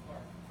in the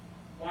park.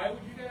 Why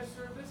would you guys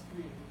serve this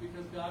community?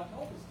 Because God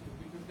told us to.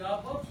 Because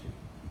God loves you.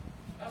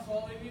 That's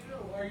all they need to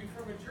know. Are you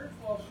from a church?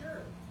 Well,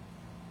 sure.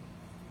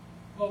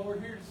 But we're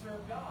here to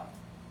serve God.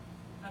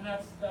 And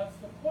that's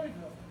the point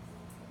of it.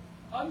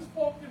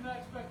 Unspoken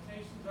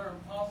expectations are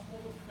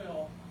impossible to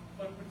fill,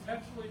 but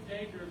potentially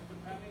dangerous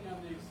depending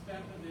on the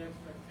extent of the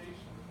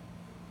expectation.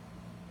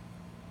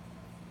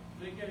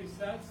 Make any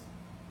sense?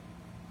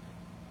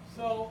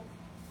 So,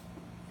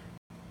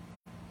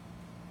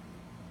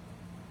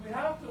 we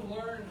have to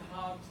learn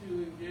how to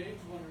engage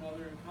one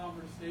another in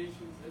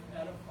conversations that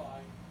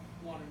edify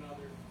one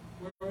another,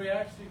 where we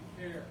actually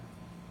care,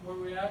 where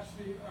we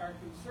actually are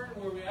concerned,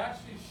 where we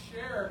actually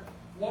share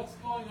what's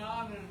going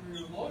on in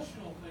an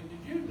emotional thing.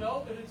 Did you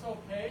know that it's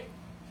okay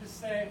to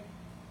say,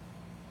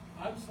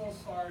 I'm so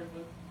sorry,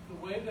 but the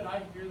way that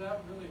I hear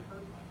that really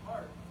hurt my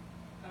heart.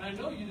 And I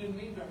know you didn't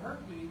mean to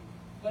hurt me,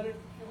 but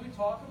can we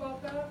talk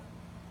about that?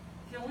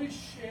 Can we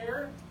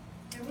share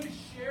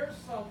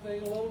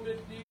something a little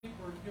bit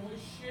deeper? Can we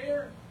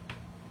share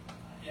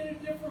in a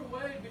different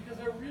way because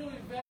I really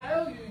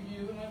value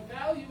you and I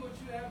value what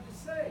you have to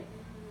say?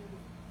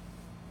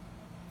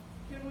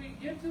 Can we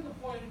get to the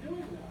point of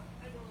doing that?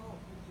 I don't know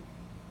if this is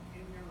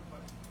in there,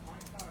 but my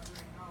thought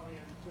right now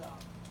is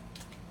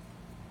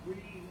we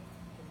can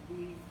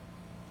be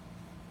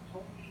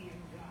totally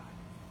in God.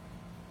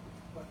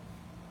 But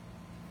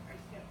I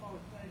step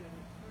outside on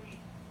the street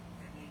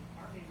and the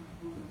army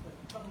recruiter says,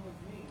 come with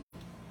me.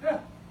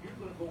 Yeah. You're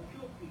going to go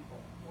kill people.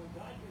 Well,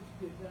 God just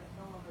did that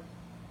telling us,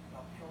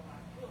 thou shalt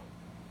not kill.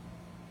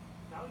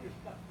 Now you're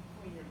stuck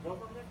between your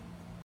government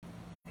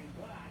and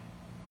God.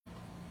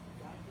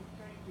 God can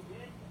strike you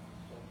dead,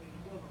 so can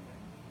the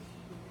government.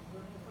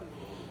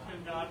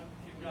 Can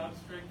God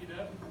strike you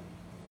dead?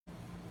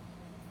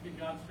 Can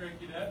God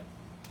strike you dead?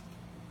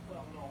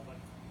 Well, no, but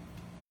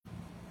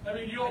I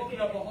mean, you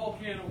opened up a whole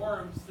can of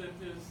worms that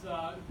is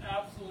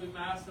absolutely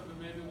massive, and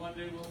maybe one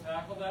day we'll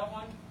tackle that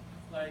one,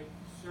 like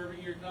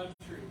serving your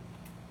country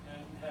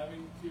and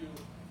having to.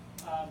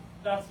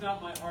 That's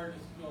not my heart,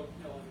 is to go and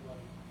kill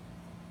anybody.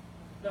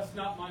 That's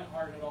not my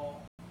heart at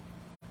all.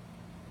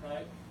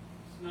 Right?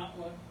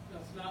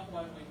 That's not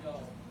why we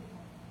go.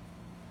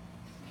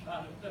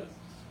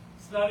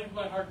 It's not even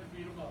my heart to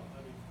beat them up.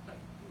 I mean.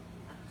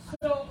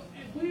 So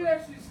if we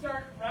actually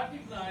start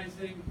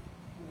recognizing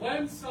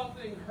when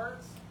something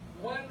hurts,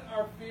 when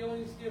our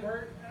feelings get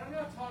hurt, and I'm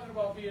not talking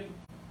about being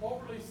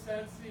overly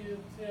sensitive,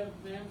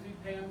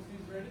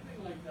 namsy-pamsies, or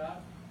anything like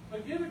that,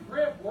 but get a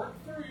grip, work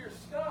through your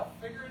stuff,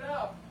 figure it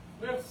out.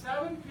 We have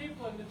 7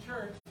 people in the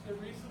church that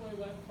recently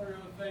went through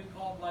a thing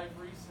called Life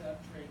Reset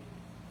training.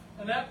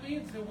 And that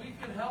means that we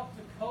can help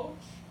to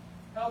coach,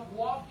 help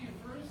walk you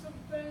through some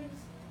things,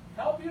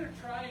 help you to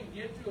try and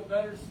get to a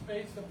better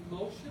space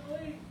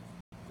emotionally,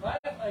 right?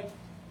 Like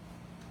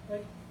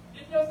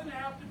it doesn't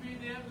have to be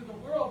the end of the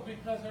world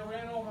because I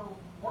ran over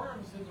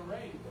worms in the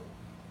rain,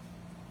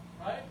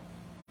 right?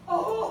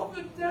 Oh,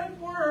 the dead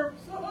worms!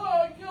 Oh,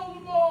 I killed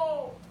them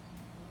all!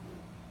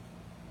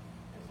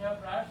 Is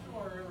that rational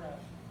or irrational?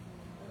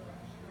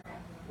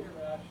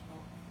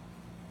 Irrational.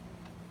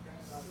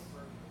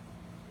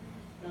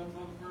 Depends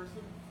on the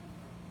person.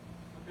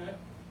 Okay?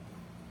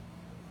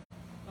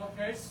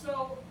 Okay,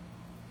 so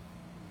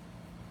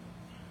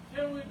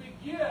can we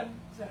begin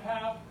to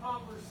have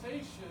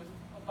conversation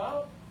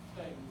about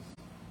things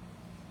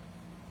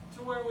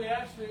to where we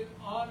actually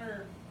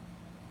honor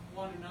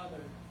one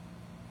another,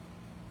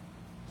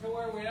 to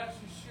where we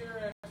actually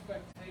share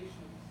expectations,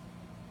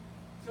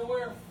 to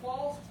where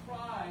false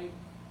pride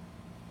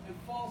and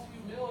false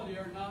humility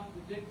are not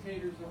the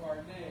dictators of our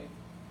day,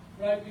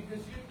 right?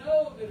 Because you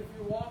know that if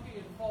you're walking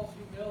in false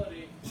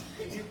humility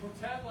and you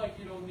pretend like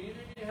you don't need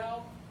any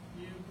help,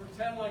 you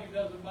pretend like it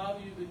doesn't bother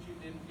you that you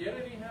didn't get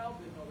any help,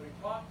 that nobody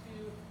talked to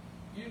you,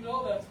 you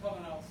know that's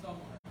coming out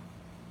somewhere,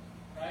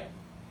 right?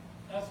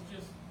 That's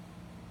just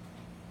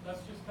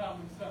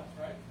common sense,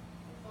 right?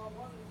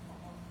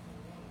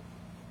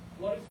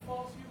 What is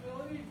false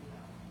humility?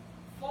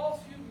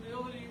 False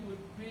humility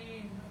would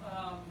mean,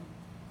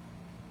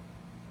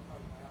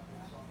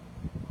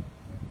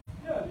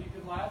 you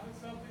could laugh at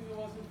something that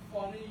wasn't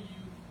funny.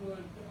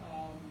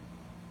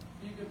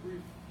 You could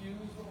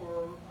refuse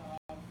or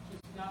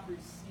just not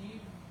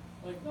receive.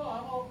 Like, no,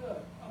 I'm all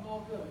good. I'm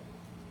all good.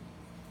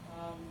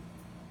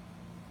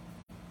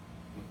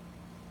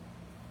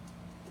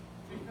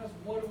 Because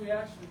what do we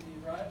actually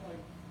need, right?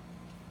 Like,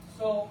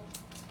 so,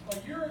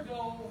 a year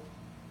ago,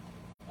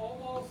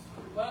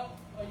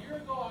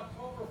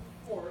 October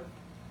 4th,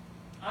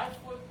 I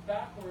flipped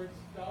backwards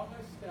down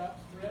my steps,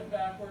 ran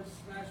backwards,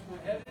 smashed my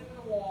head into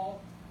the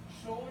wall,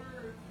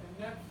 shoulder and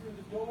neck through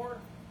the door,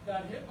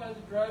 got hit by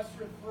the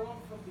dresser, thrown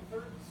from the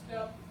third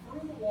step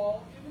through the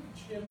wall into the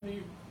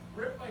chimney,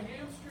 ripped my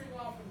hamstring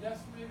off and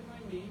decimated my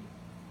knee,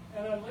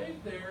 and I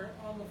laid there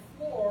on the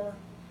floor,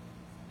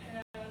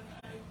 and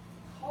I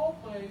called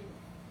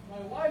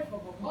my wife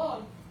of a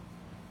month,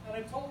 and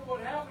I told her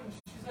what happened.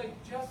 She's like,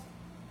 just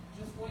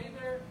lay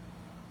there.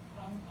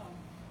 I'm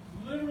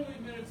literally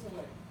minutes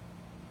away.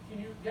 Can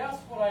you guess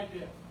what I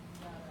did?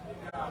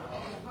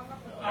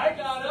 I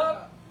got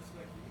up,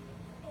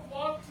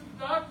 walked to the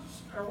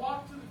doctor's, or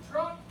walked to the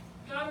truck,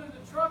 got in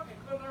the truck. I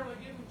couldn't hardly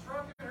get in the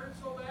truck. It hurt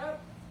so bad.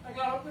 I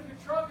got up in the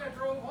truck. I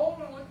drove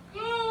home, and I went,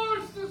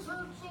 gosh, this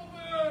hurts so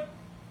bad.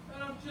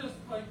 And I'm just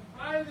like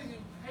writhing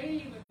in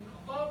pain and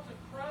about to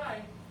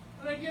cry.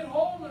 And I get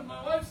home, and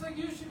my wife's like,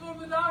 you should go to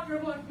the doctor.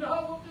 I'm like,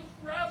 no, we'll just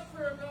rest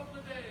for a couple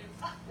of days.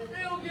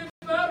 It'll get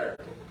better.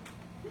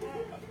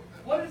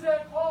 What is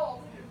that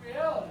called in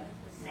reality?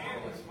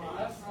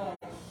 That's so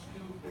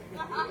stupid.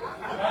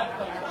 That's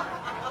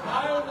like,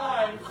 my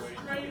wife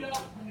straight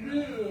up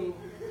knew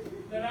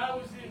that I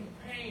was in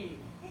pain.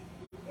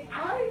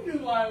 I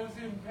knew I was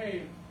in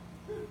pain.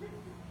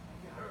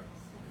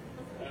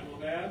 I'm a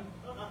man,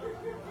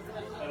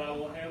 and I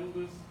will handle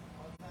this.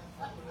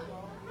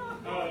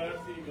 Oh,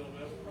 that's ego.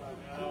 That's pride.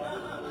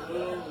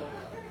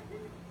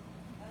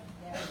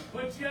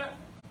 But yet,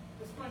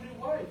 it's my new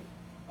wife.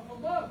 I'm a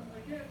month.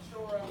 I can't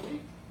show her I'm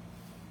weak.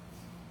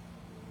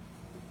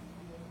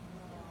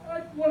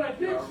 What I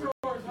did show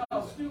her is how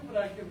stupid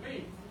I can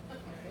be.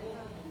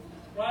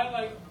 Right?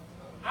 Like,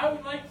 I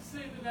would like to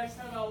say the next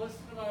time I'll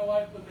listen to my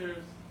wife, but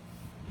there's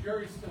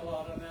jury's still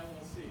out on that.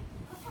 We'll see.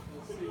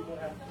 We'll see what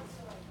happens.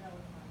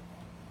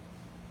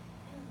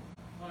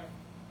 Right.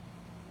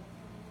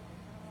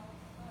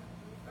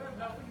 That had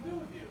nothing to do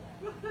with you.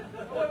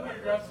 That wasn't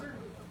your dresser.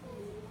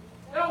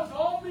 That was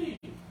all me.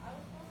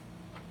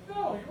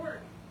 No, you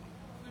weren't.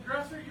 The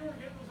dresser you were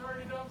getting was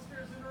already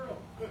downstairs in the room.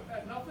 It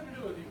had nothing to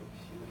do with you.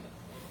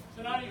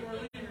 So now you can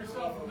relieve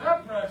yourself from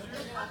that pressure.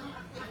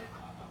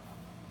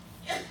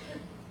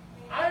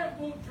 I have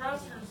moved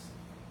dressers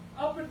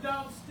up and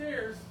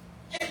downstairs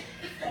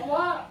a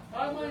lot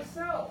by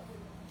myself.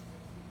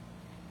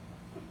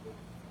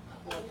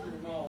 Watch your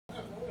mouth.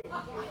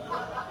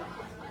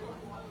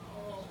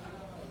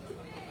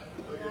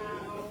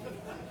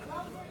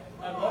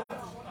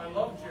 I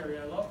love Jerry.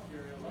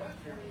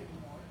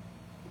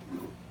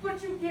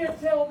 But you can't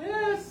tell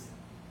this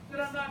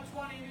that I'm not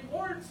 20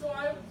 anymore, so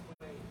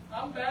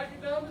I'm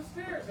backing down the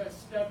stairs. I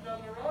stepped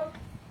on the rug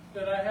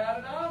that I had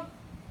it on.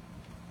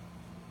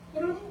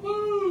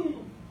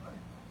 Boom!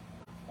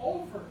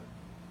 Over.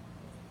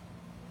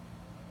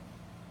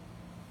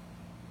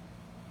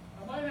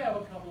 I might have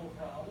a couple of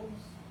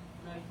problems,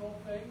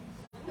 mental things.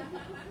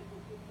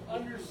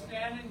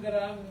 Understanding that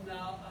I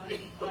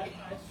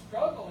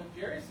struggle. And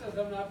Jerry says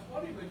I'm not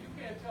 20, but you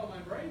can't tell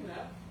my brain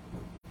that.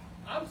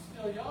 I'm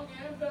still young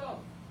and dumb.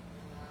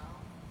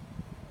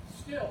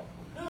 Still.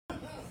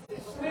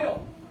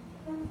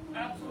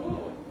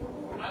 Absolutely.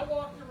 I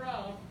walked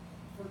around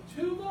for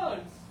 2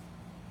 months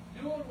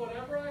doing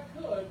whatever I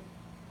could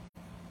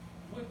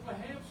with my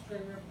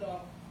hamstring ripped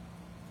off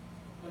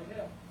my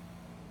hip.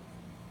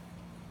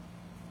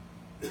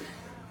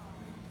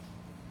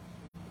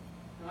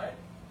 Right?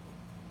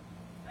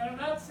 And I'm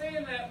not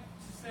saying that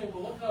to say,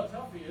 well, look how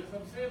tough he is.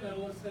 I'm saying that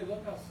to say,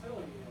 look how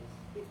silly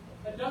he is.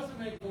 That doesn't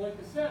make a lick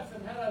of sense.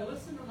 And had I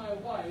listened to my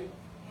wife,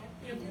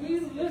 if we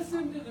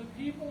listen to the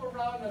people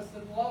around us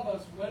that love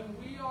us when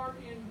we are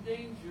in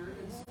danger,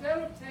 instead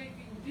of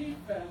taking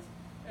defense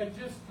and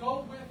just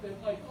go with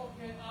it, like,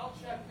 okay, I'll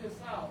check this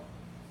out.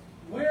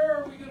 Where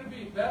are we going to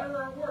be? Better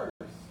or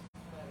worse?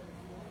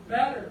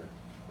 Better.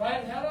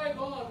 Right? Had I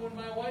gone when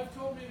my wife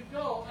told me to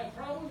go, I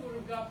probably would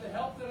have got the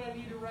help that I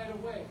needed right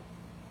away.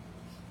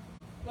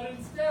 But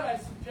instead, I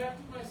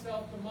subjected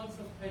myself to months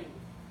of pain.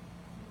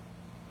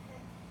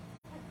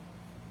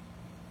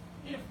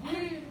 If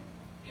we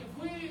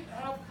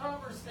have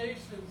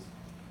conversations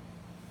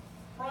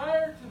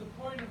prior to the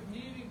point of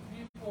needing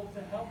people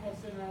to help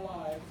us in our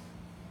lives,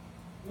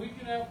 we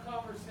can have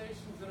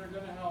conversations that are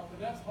going to help.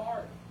 And that's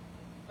hard.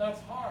 That's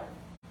hard.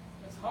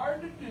 It's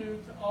hard to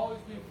do, to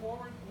always be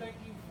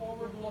forward-thinking,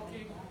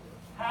 forward-looking,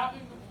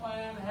 having the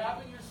plan,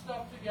 having your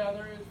stuff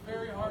together. It's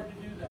very hard to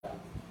do that.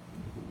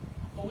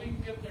 But we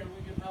can get there.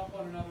 We can help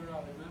one another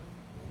out. Amen?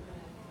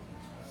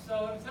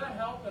 So does that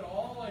help at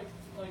all? Like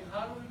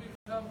how do we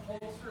become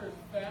closer as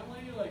a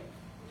family? Like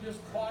just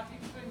talking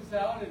things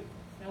out.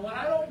 And when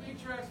I don't meet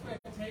your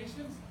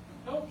expectations,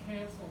 don't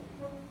cancel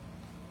me.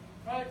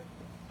 Right?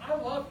 I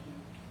love you.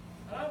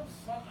 And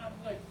I'm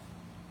like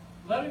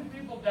letting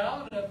people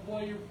down, and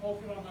boy, you're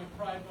poking on my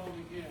pride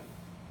bone again.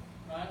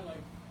 Right?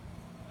 Like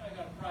I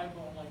got a pride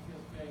bone like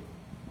this big.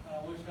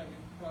 I wish I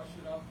could crush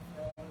it up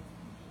and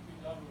just be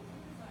done with it.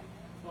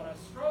 But I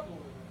struggle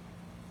with it.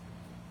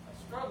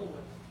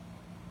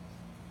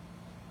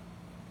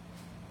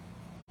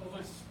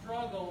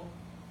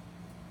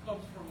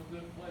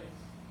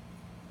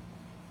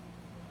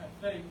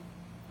 faith.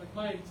 Like,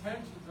 my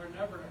intentions are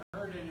never to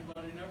hurt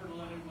anybody, never to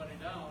let anybody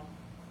down.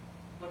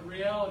 But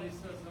reality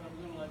says that I'm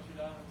going to let you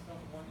down at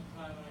some point in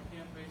time, and I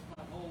can't base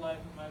my whole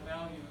life and my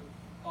value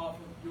off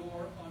of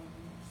your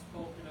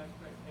unspoken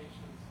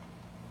expectations.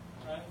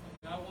 Right?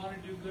 Like, I want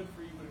to do good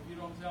for you, but if you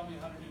don't tell me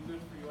how to do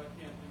good for you, I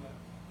can't do it.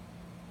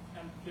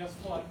 And guess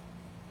what?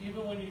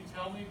 Even when you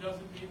tell me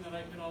doesn't mean that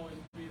I can always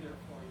be there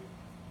for you.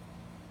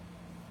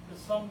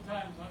 Because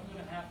sometimes I'm going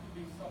to have to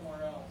be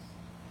somewhere else.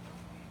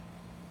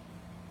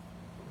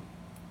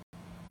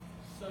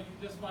 So you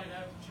just might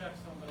have to check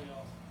somebody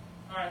else.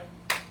 All right,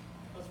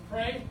 let's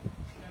pray,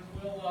 and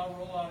we'll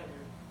roll out of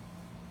here.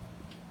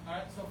 All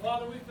right, so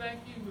Father, we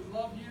thank you. We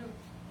love you.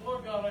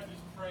 Lord God, I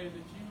just pray that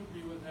you would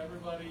be with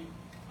everybody,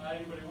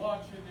 anybody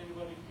watching,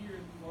 anybody here,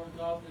 Lord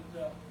God,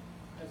 that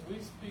as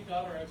we speak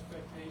out our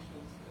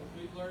expectations, as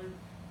we learn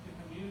to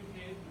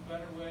communicate in a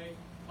better way,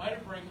 might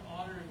it bring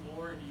honor and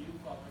glory to you,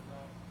 Father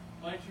God.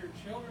 Might your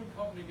children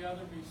come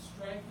together, be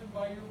strengthened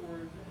by your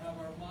word, and have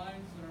our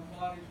minds and our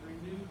bodies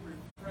renewed,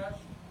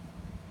 refreshed.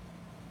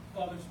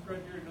 Father,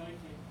 spread your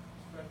anointing,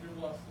 spread your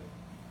blessing.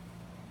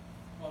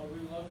 Father, we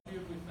love